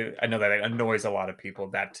 I know that it annoys a lot of people.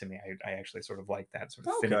 That to me, I actually sort of like that sort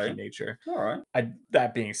of finicky nature. All right.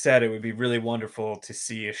 That being said, it would be really wonderful to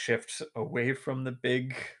see a shift away from the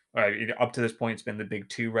big. Up to this point, it's been the big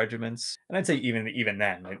 2 regiments, and I'd say even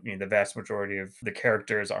then, I mean, the vast majority of the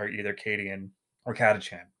characters are either Cadian or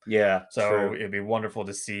Catachan. Yeah. So True. it'd be wonderful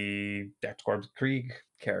to see Dexcorp's Krieg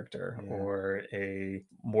character or a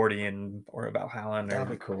Mordian or a Valhallan. That'd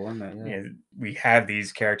be cool, wouldn't it? Yeah. We have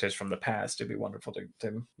these characters from the past. It'd be wonderful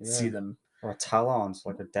to see them. Or a Talons,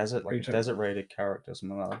 like a desert raided character,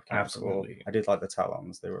 something like that. Absolutely. Cool. I did like the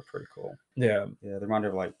Talons; they were pretty cool. Yeah, they reminded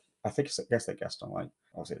of like I guess they guessed on like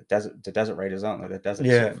obviously the desert raiders, aren't they? The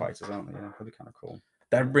desert fighters, aren't they? Yeah, that'd be kind of cool.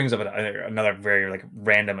 That brings up another very like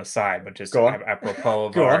random aside, but just Go on. apropos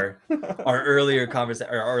of our earlier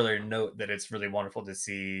conversation or earlier note that it's really wonderful to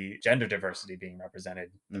see gender diversity being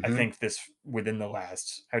represented. I think within the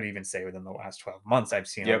last 12 months, I've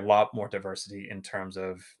seen a lot more diversity in terms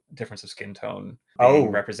of difference of skin tone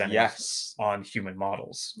being represented on human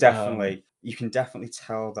models. Definitely. You can definitely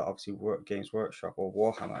tell that obviously Games Workshop or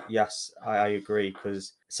Warhammer. Yes, I agree,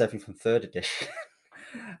 because certainly from 3rd edition.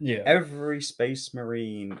 Every space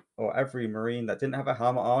marine or every marine that didn't have a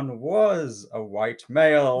helmet on was a white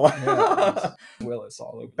male. Willis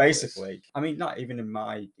all over. Basically, I mean, not even in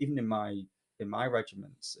my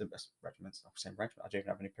regiments. I'm saying regiment. I don't even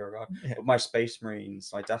have any Imperial Guard. But my Space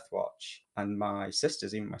Marines, my Death Watch, and my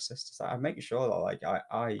sisters, I'm making sure that like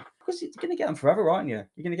because you're gonna get them forever, aren't you?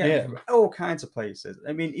 You're gonna get them from all kinds of places.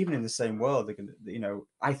 I mean, even in the same world, they're gonna,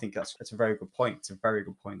 I think that's a very good point. It's a very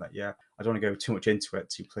good point that I don't want to go too much into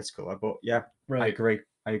it, too political, but I agree.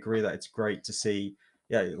 I agree that it's great to see,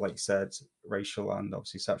 like you said, racial and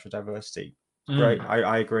obviously sexual diversity. Great.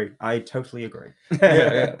 I agree. I totally agree.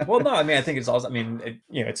 Well, no, I mean, I think it's also, I mean,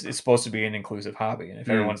 it's supposed to be an inclusive hobby, and if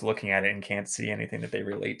everyone's looking at it and can't see anything that they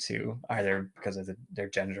relate to, either because of their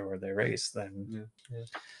gender or their race, then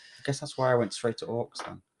I guess that's why I went straight to orcs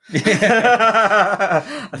then.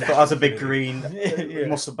 I thought I was a big green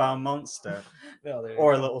muscle-bound monster,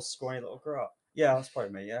 or a little scrawny little grot. Yeah, that's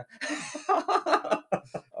probably me. Yeah.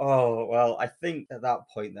 Oh well, I think at that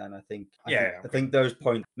point, then I think those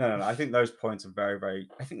points. No. I think those points are very, very.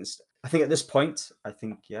 I think at this point, I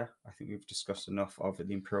think we've discussed enough of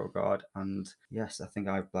the Imperial Guard, and yes, I think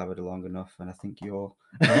I've blabbered along enough, and I think you're.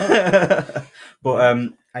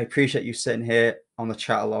 But I appreciate you sitting here on the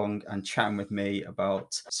chat along and chatting with me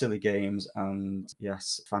about silly games and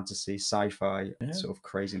fantasy, sci-fi, sort of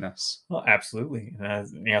craziness. Well, absolutely.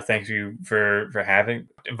 Thank you for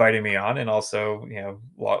inviting me on, and also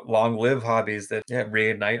long live hobbies that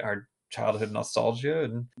reignite our childhood nostalgia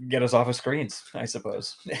and get us off of screens, I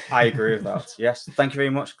suppose. I agree with that. Yes. Thank you very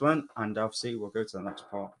much, Glenn. And obviously we'll go to the next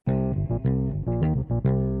part.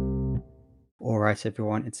 All right,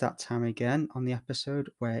 everyone, it's that time again on the episode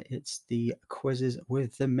where it's the quizzes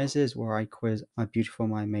with the Mrs., where I quiz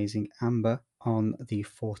my amazing Amber on the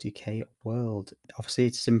 40k world. Obviously,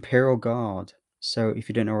 it's Imperial Guard. So if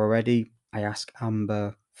you don't know already, I ask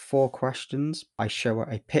Amber 4 questions. I show her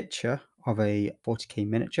a picture of a 40k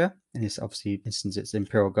miniature. In this instance, it's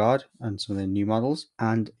Imperial Guard and some of the new models.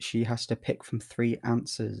 And she has to pick from 3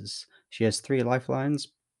 answers. She has 3 lifelines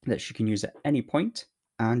that she can use at any point.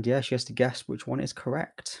 And she has to guess which one is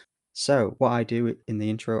correct. So what I do in the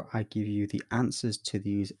intro, I give you the answers to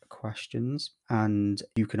these questions, and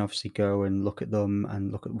you can obviously go and look at them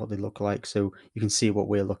and look at what they look like, so you can see what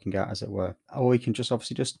we're looking at, as it were. Or you can just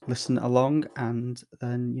listen along and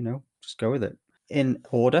then, just go with it. In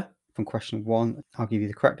order, from question 1, I'll give you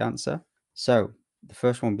the correct answer. So the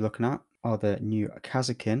first one we'll be looking at are the new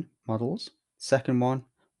Kasrkin models. Second one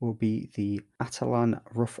will be the Atalan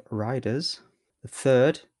Rough Riders. The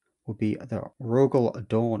third will be the Rogel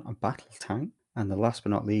Dawn battle tank. And the last but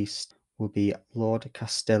not least will be Lord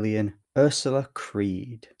Castellian Ursula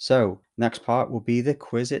Creed. So, next part will be the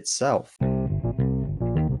quiz itself.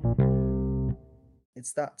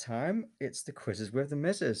 It's that time. It's the quizzes with the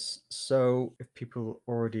misses. So, if people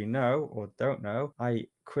already know or don't know, I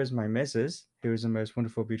quiz my misses, who is the most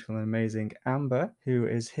wonderful, beautiful, and amazing Amber, who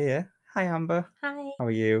is here. Hi, Amber. Hi. How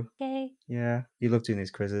are you? Okay. Yeah, you love doing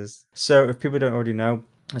these quizzes. So, if people don't already know,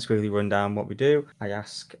 let's quickly run down what we do. I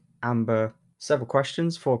ask Amber several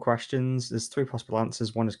questions, 4 questions. There's 3 possible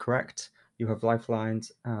answers. One is correct. You have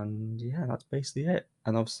lifelines, and yeah, that's basically it.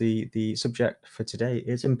 And obviously, the subject for today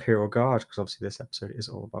is Imperial Guard, because obviously this episode is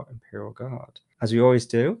all about Imperial Guard. As we always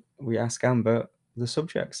do, we ask Amber the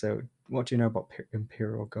subject. So, what do you know about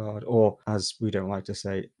Imperial Guard, or as we don't like to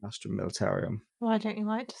say, Astra Militarum? Why don't you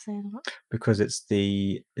like to say that? Because it's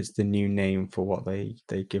the new name for what they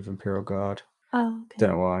give Imperial Guard. Oh, Don't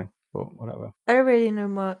okay. know why, but whatever. I don't really know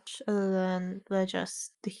much other than they're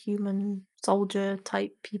just the human soldier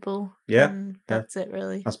type people. Yeah, And yeah. that's it,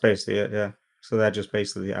 really. That's basically it, yeah. So they're just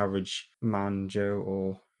basically the average man, Joe,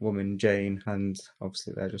 or woman, Jane, and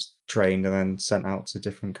obviously they're just trained and then sent out to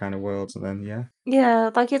different kind of worlds, and then yeah. Yeah,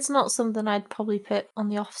 like it's not something I'd probably pick on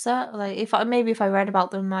the offset. Like if I read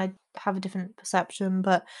about them, I'd have a different perception,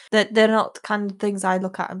 but they're not the kind of things I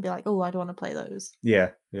look at and be like, oh, I'd want to play those.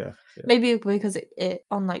 Yeah. Maybe because it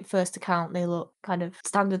on like first account they look kind of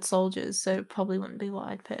standard soldiers, so it probably wouldn't be what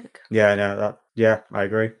I'd pick. Yeah, no, yeah, I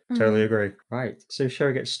agree. Totally Mhm. agree. Right. So shall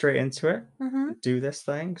we get straight into it? Mhm. Do this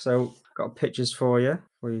thing. So got pictures for you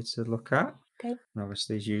to look at. Okay. And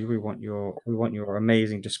obviously, as usual, we want your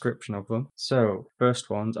amazing description of them. So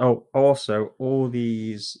first ones. Oh, also, all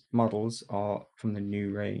these models are from the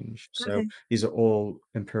new range. So Okay. these are all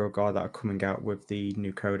Imperial Guard that are coming out with the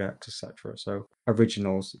new codex, etc. So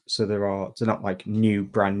originals. So they're not like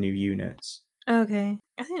brand new units. Okay.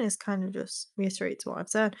 I think this kind of just reiterates what I've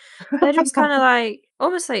said. They're just kind of like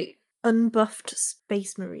almost like unbuffed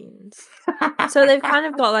space marines. So they've kind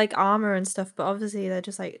of got like armor and stuff, but obviously they're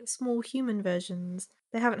just like small human versions.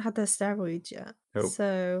 They haven't had their steroids yet. Nope.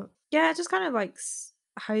 So yeah, just kind of like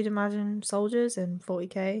how you'd imagine soldiers in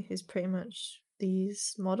 40k is pretty much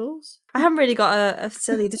these models. I haven't really got a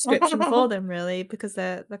silly description for them really because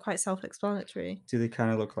they're quite self-explanatory. Do they kind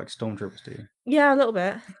of look like stormtroopers? Do you? Yeah, a little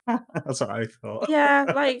bit. That's what I thought. Yeah,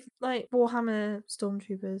 like Warhammer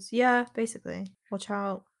stormtroopers. Yeah, basically. Watch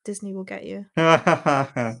out, Disney will get you.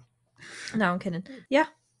 No, I'm kidding. Yeah.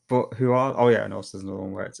 But who are? Oh yeah, and also there's another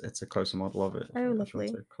one where it's a closer model of it. Oh, If you want lovely.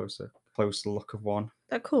 a closer look of one.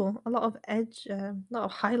 They're cool. A lot of edge, a lot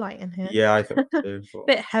of highlight in here. Yeah, I thought so too. But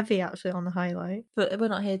Bit heavy actually on the highlight, but we're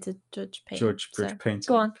not here to judge paint. Judge So painting.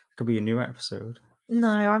 go on. Could be a new episode. No,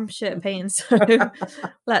 I'm shit at painting, so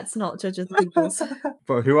let's not judge other people's.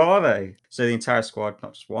 But who are they? So the entire squad,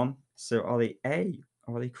 not just one. So are they A?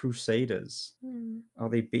 Are they Crusaders? Are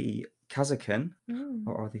they B? Kazakin?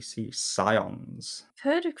 Or are they C? Scions?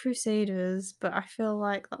 I've heard of Crusaders, but I feel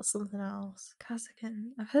like that's something else. Kazakin.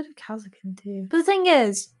 I've heard of Kazakin too. But the thing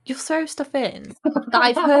is, you'll throw stuff in that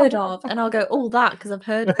I've heard of, and I'll go, oh, that, because I've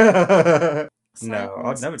heard of it. No,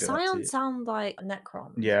 I'd never do that to you. Scions sound like a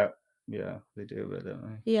Necron. Yeah, they do a bit, don't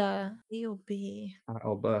they? Yeah. E or B?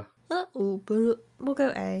 Alba. We'll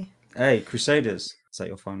go A. A, Crusaders. Is that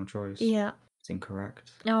your final choice? Yeah. It's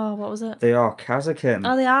incorrect. Oh, what was it? They are Kazakin.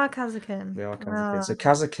 Oh, they are Kazakin. They are Kazakin. So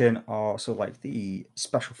Kazakin are sort of like the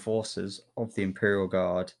special forces of the Imperial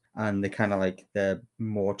Guard, and they're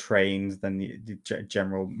more trained than the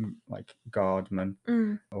general like guardman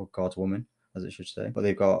or guardswoman, as it should say. But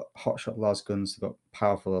they've got hotshot las guns, they've got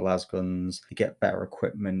powerful las guns, they get better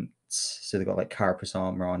equipment. So they've got like carapace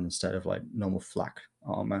armor on instead of like normal flak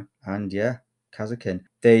armor. And yeah, Kazakin.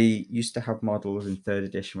 They used to have models in 3rd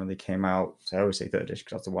edition when they came out. So I always say 3rd edition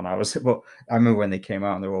because that's the one I was. But I remember when they came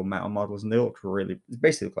out and they were all metal models and they looked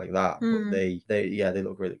basically look like that. But they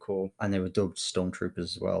look really cool. And they were dubbed stormtroopers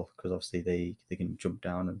as well because obviously they can jump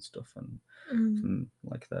down and stuff and from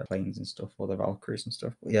like their planes and stuff or their Valkyries and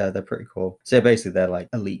stuff. But yeah, they're pretty cool. So basically they're like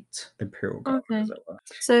elite Imperial Guard. Okay.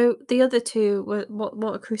 So the other two were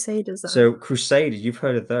what are Crusaders then? So Crusaders, you've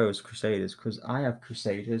heard of those Crusaders because I have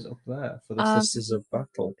Crusaders up there for the Sisters of Battle.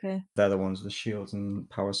 Okay. They're the ones with the shields and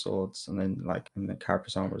power swords, and then and the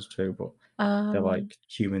carapace armors too. But they're like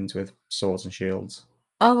humans with swords and shields.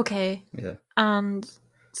 Oh, okay. Yeah. And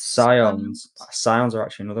Scions are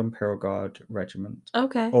actually another Imperial Guard regiment.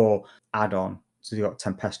 Okay. Or add-on. So you got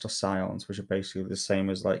Tempestor Scions, which are basically the same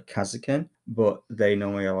as like Kazakin, but they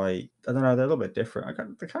normally are like, I don't know, they're a little bit different.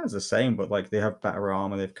 They're kind of the same, but like they have better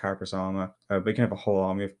armor, they have carapace armor, but you can have a whole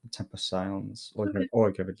army of Tempest Scions, or you can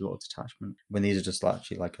have a little detachment. When these are just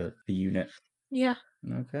actually like a unit. Yeah.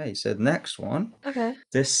 Okay, so the next one, Okay.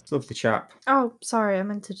 this lovely chap. Oh, sorry, I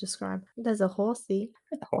meant to describe. There's a horsey.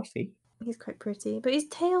 Horsey. He's quite pretty, but his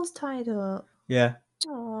tail's tied up. Yeah.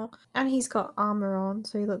 Aw. And he's got armor on,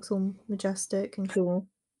 so he looks all majestic and cool.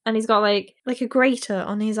 And he's got like a grater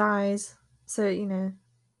on his eyes, so you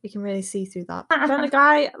can really see through that. Then the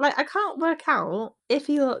guy, like, I can't work out if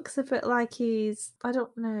he looks a bit like I don't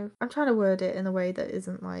know. I'm trying to word it in a way that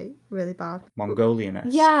isn't like really bad. Mongolian-esque.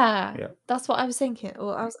 Yeah, Yeah. that's what I was thinking.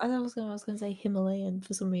 Or I was gonna say Himalayan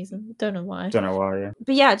for some reason. Don't know why. Don't know why, yeah.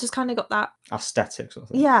 But yeah, it just kind of got that. Aesthetic sort of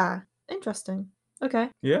thing. Yeah, interesting. Okay,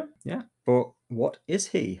 Yeah, yeah. But what is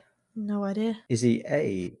he? no idea. Is he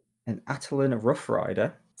an Attilan Rough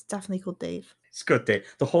Rider? It's definitely called Dave. It's good, Dave.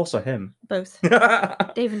 The horse or him? Both.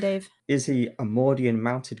 Dave and Dave. Is he a Mordian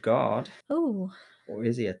mounted guard? Oh, Or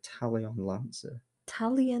is he a Talion Lancer?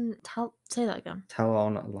 say that again.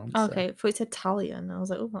 Talon Lancer. Okay, before you said Talion, I was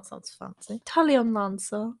like, oh, that sounds fancy. Talion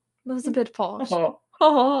Lancer. That was a bit posh. Oh,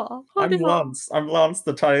 Oh, I'm Lance. I'm Lance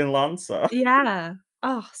the Talion Lancer. yeah.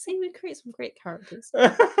 Oh, see, we create some great characters.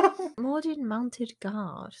 Mordian Mounted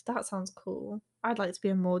Guard. That sounds cool. I'd like to be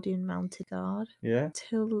a Mordian Mounted Guard. Yeah.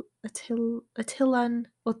 Attilan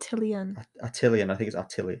or Tillian. Attilian. I think it's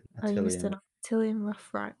Attilian. I used Attilian. to Tillian Rough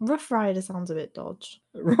Rider. Rough Rider sounds a bit dodge.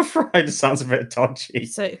 Rough Rider sounds a bit dodgy.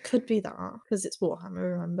 So it could be that, because it's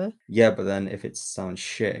Warhammer, remember? Yeah, but then if it sounds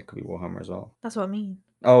shit, it could be Warhammer as well. That's what I mean.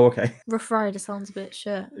 Oh, okay. Rough Rider sounds a bit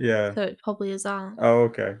shit. Yeah. So it probably is that. Oh,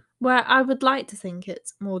 okay. Where I would like to think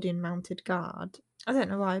it's Mordian Mounted Guard. I don't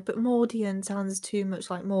know why, but Mordian sounds too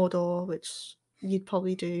much like Mordor, which you'd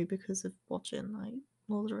probably do because of watching like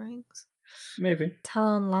Lord of the Rings. Maybe.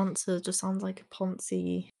 Talon Lancer just sounds like a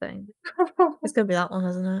Ponzi thing. It's gonna be that one,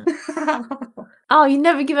 isn't it? Oh, you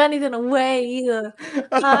never give anything away either.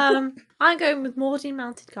 I'm going with Mordian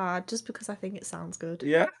Mounted Guard just because I think it sounds good.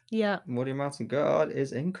 Yeah. Yeah. Mordian Mountain Guard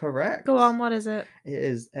is incorrect. Go on, what is it?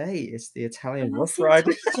 It's the Italian Oh, Rough see,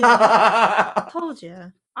 Rider. Told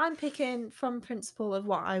you. I'm picking from principle of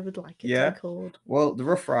what I would like it Yeah. to be called. Well, the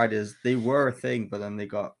Rough Riders, they were a thing, but then they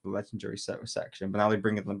got the legendary section. But now they're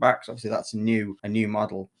bringing them back. So obviously that's a new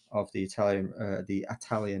model of the Italian.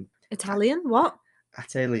 Italian? What?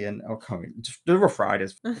 Italian. Oh, come on, just the Rough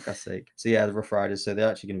Riders, for God's sake. So yeah, the Rough Riders. So they're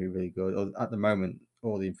actually going to be really good. At the moment,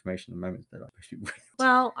 all the information at the moment, they're like,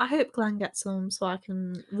 Well, I hope Glenn gets them so I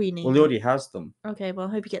can rename. well, he already has them. Okay, well,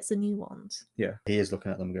 I hope he gets the new ones. Yeah, he is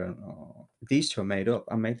looking at them going, oh, these two are made up.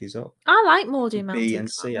 I made these up. I like Mordian Mounted B and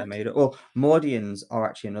C I made up. Well, Mordians are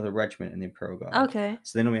actually another regiment in the Imperial Guard. Okay.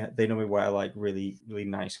 So they normally wear like really, really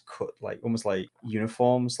nice cut, like almost like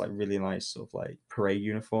uniforms, like really nice sort of like parade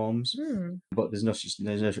uniforms. But there's no such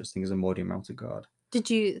thing as a Mordian Mounted Guard. Did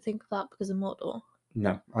you think of that because of Mordor?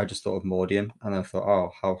 No, I just thought of Mordian, and I thought, oh,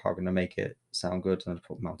 how can I make it sound good? And I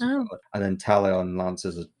put Mounted Guard, and then Talion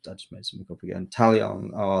Lancers. I just made something up again.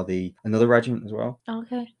 Talion are another regiment as well.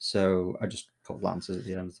 Okay. So I just put Lancers at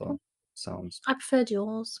the end. I thought sounds. I preferred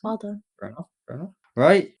yours. Well done. Fair enough.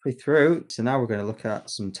 Right, way through. So now we're going to look at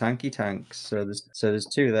some tanky tanks. So there's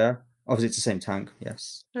two there. Obviously, it's the same tank.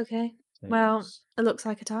 Yes. Okay. So Well, yes. it looks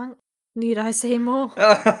like a tank. Need I say more?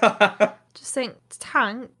 Just think,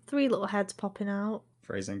 tank, 3 little heads popping out.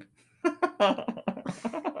 Phrasing.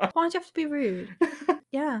 Why'd you have to be rude?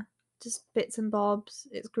 Yeah, just bits and bobs.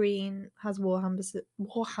 It's green, has Warhammer.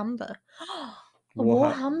 Warhammer.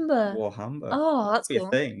 Warhammer. Warhammer. Oh, that's could be cool.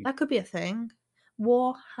 a thing. That could be a thing.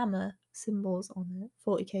 Warhammer symbols on it.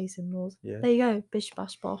 40k symbols. Yeah. There you go. Bish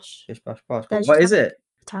bash bosh. Bish bash bosh. There's What your is it?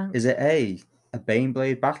 Tank. Is it a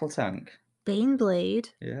Baneblade battle tank? Baneblade?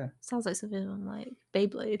 Yeah. Sounds like something on like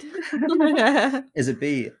Beyblade. Is it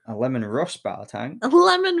B, a Lemon Rush battle tank? A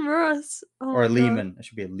Lemon Rush. Oh Or a my God. Lehman? It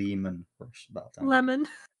should be a Lehman Rush battle tank. Lemon.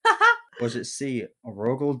 Or is it C, a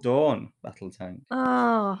Rogel Dawn battle tank?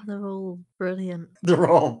 Oh, they're all brilliant. They're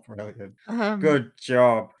all brilliant. Good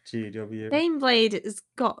job, GW. Baneblade has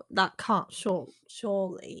got that can't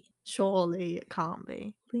surely it can't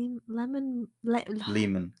be. Lehman.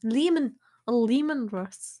 A Lehman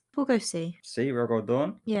Russ. We'll go C. C, Rogel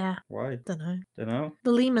Dawn? Yeah. Why? Don't know. know.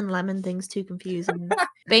 The Lehman Lemon thing's too confusing.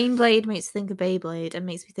 Baneblade makes me think of Beyblade and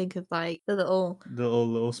makes me think of like the little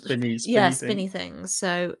spinny spinny things.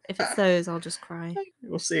 So if it's those, I'll just cry.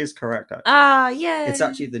 We'll see is correct, actually. Ah, yeah. It's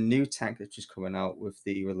actually the new tank that's just coming out with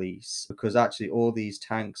the release, because actually all these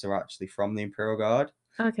tanks are actually from the Imperial Guard.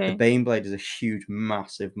 Okay. The Baneblade is a huge,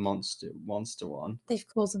 massive monster one. They've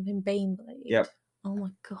called something Baneblade. Yep. Oh my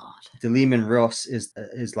God. The Lehman Russ is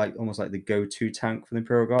like almost like the go-to tank for the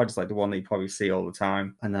Imperial Guard. It's like the one that you probably see all the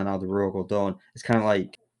time. And then now the Rogel Dawn, it's kind of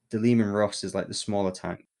like the Lehman Russ is like the smaller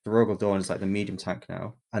tank. The Rogel Dawn is like the medium tank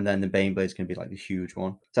now, and then the Baneblade is going to be like the huge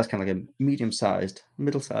one. So that's kind of like a medium-sized,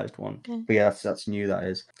 middle-sized one. Okay. But yeah, that's new. That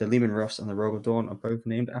is the Leman Russ and the Rogel Dawn are both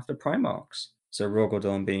named after Primarchs. So Rogel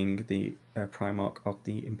Dawn being the Primarch of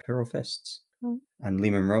the Imperial Fists, and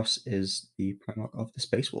Leman Russ is the Primarch of the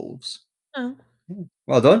Space Wolves. Oh. Yeah.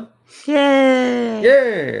 Well done. Yay!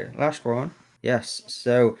 Yeah, last one. Yes,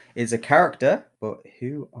 so it's a character, but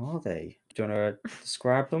who are they? Do you want to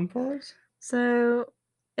describe them for us? So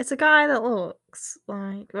it's a guy that looks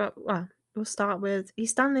like, well, we'll start with,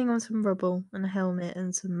 he's standing on some rubble and a helmet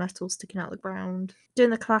and some metal sticking out the ground, doing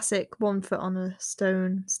the classic 1 foot on a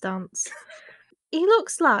stone stance. He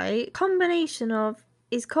looks like a combination of,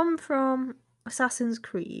 he's come from Assassin's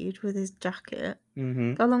Creed with his jacket,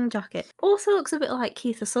 Mm-hmm. a long jacket. Also looks a bit like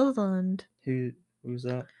Keith Sutherland. Who's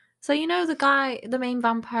that? So you know the guy, the main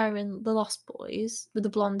vampire in The Lost Boys with the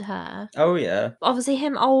blonde hair? Oh, yeah. Obviously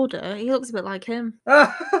him older, he looks a bit like him.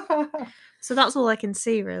 So that's all I can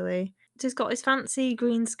see, really. He's got his fancy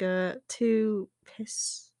green skirt, 2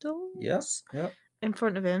 pistols Yep. in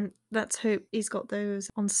front of him. Let's hope he's got those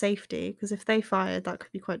on safety, because if they fired, that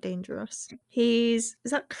could be quite dangerous. Is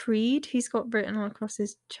that Creed? He's got written all across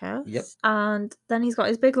his chest. Yep. And then he's got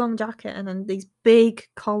his big long jacket and then these big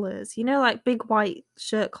collars. You know, like big white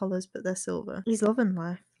shirt collars, but they're silver. He's loving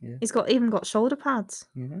life. Yeah. He's even got shoulder pads.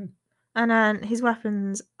 Mm-hmm. And then his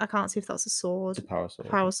weapons, I can't see if that's a sword. It's a power sword.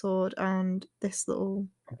 Power sword, and this little...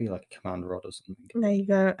 Probably like a command rod or something. There you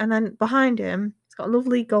go. And then behind him, he's got a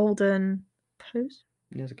lovely golden post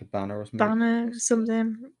Yeah, it's like a banner or something. banner,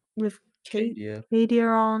 something with Cadia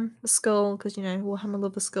on the skull, because you know Warhammer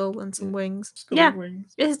love a skull and some wings. Skull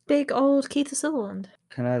wings. It's big old Keith Sutherland.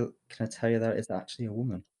 Can I tell you that it's actually a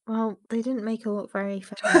woman? Well, they didn't make her look very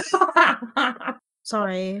fair.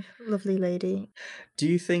 Sorry, lovely lady. Do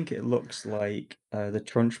you think it looks like the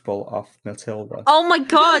Trunchbull off Matilda? Oh my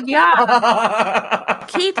god, yeah!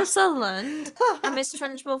 Keith Sutherland and Miss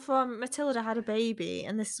Trunchbull from Matilda had a baby,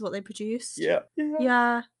 and this is what they produced. Yeah.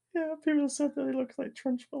 Yeah. People said that he looks like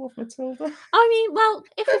Trunchbull off Matilda. I mean, well,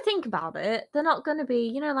 if you think about it, they're not going to be,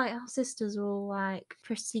 you know, like our sisters are all like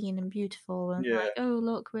pristine and beautiful and like, oh,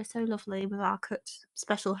 look, we're so lovely with our cut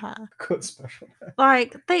special hair. Cut special hair.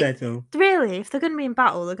 Like, they Dental. really, if they're going to be in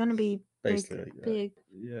battle, they're going to be Basically, big.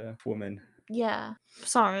 Yeah, woman. Yeah.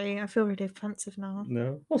 Sorry, I feel really offensive now.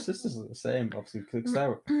 No. Well, sisters are the same, obviously, because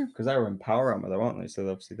they were in power armor, though, aren't they? So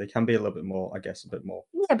obviously they can be a little bit more, I guess, a bit more.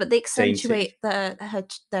 Yeah, but they accentuate their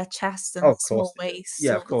chest and small waist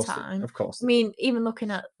all the time. Of course. I mean, even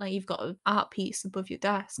looking at, like, you've got an art piece above your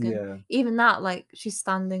desk, and even that, like, she's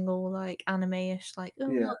standing all, like, anime-ish, like, oh,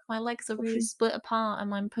 look, my legs are really split apart,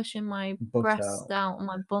 and I'm pushing my breasts out and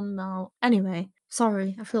my bum out. Anyway,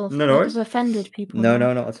 sorry, I feel like I've offended people. No,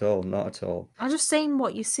 not at all, not at all. I'm just saying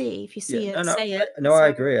what you see. If you see it, say it. No, I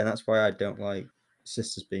agree, and that's why I don't like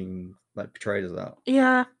sisters being, like, portrayed as that.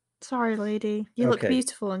 Yeah, sorry, lady. You look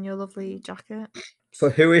beautiful in your lovely jacket.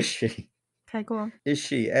 But who is she? Okay, go on. Is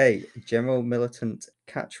she A, General Militant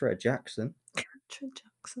Catra Jackson?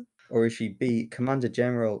 Or is she B, Commander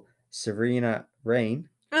General Serena Rain?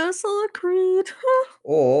 Ursula Creed.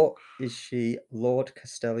 Or is she Lord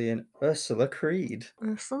Castellan Ursula Creed?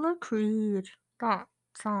 Ursula Creed. That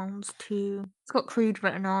sounds too... It's got Creed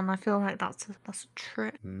written on. I feel like that's a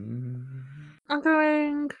trick. I'm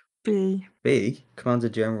going B. B, Commander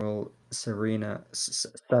General Saverina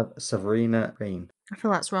Rain. I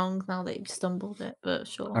feel that's wrong now that you've stumbled it, but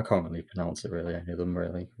sure. I can't really pronounce it, really, any of them,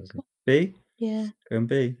 really. B? Yeah. Going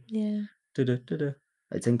B? Yeah.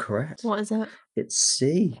 It's incorrect. What is it? It's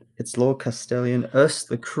C. It's Lord Castellan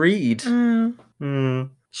Ursula Creed.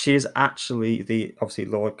 She is actually obviously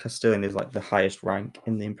Lord Castellan is like the highest rank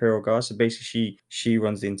in the Imperial Guard. So basically she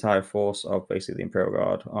runs the entire force of basically the Imperial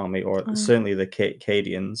Guard army, or certainly the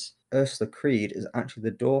Cadians. Ursula Creed is actually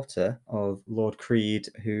the daughter of Lord Creed,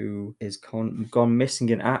 who is gone missing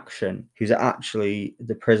in action, who's actually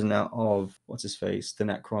the prisoner of, what's his face, the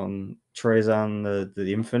Necron Trazan,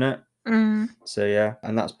 the Infinite. So yeah,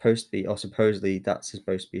 and that's supposed to be, or supposedly that's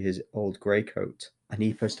supposed to be his old grey coat, and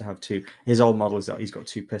he's supposed to have his old model is that he's got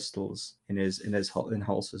 2 pistols in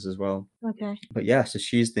holsters as well. Okay. But yeah, so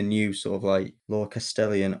she's the new sort of like Lord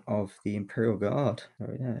Castellan of the Imperial Guard.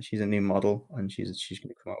 So yeah, she's a new model, and she's going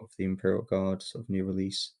to come out with the Imperial Guard sort of new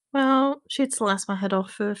release. Well, she'd slice my head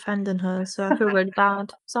off for offending her, so I feel really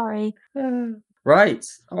bad. Sorry. Right.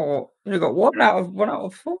 Oh, you got 1 out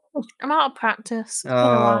of 4. I'm out of practice. It's been a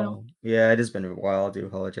while. Yeah, it has been a while. I do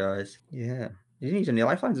apologise. Yeah. You didn't use any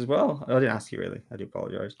lifelines as well. I didn't ask you, really. I do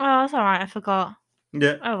apologise. Oh, that's alright. I forgot.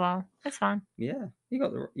 Yeah. Oh, well. It's fine. Yeah. You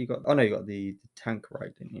got the tank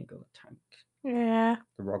right, didn't you? You got the tank. Yeah.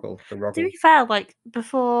 The Roggle. The To Roggle. be fair, like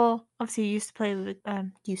before, obviously you used to play with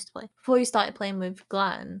before you started playing with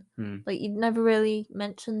Glenn. Like you'd never really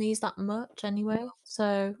mentioned these that much anyway.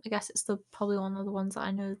 So I guess it's probably one of the ones that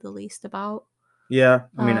I know the least about. Yeah,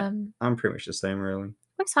 I mean, I'm pretty much the same, really.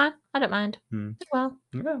 It's fine. I don't mind. Well.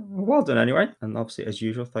 Yeah, well done anyway. And obviously, as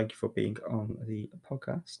usual, thank you for being on the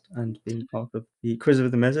podcast and being part of the Quiz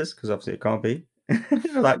of the Misses, because obviously it can't be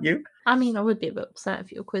without you. I mean, I would be a bit upset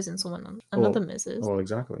if you were quizzing someone on another Mrs. Well,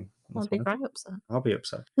 exactly. I'd be very upset. I'll be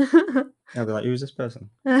upset. I'll be like, who's this person?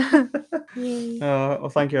 Yay. Well,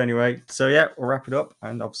 thank you anyway. So yeah, we'll wrap it up.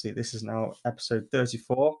 And obviously, this is now episode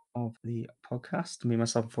 34 of the podcast. Me,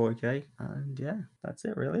 myself, and 40k. And yeah, that's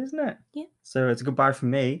it, really, isn't it? Yeah. So it's a goodbye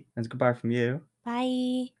from me and it's a goodbye from you.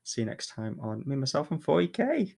 Bye. See you next time on Me, Myself, and 40k.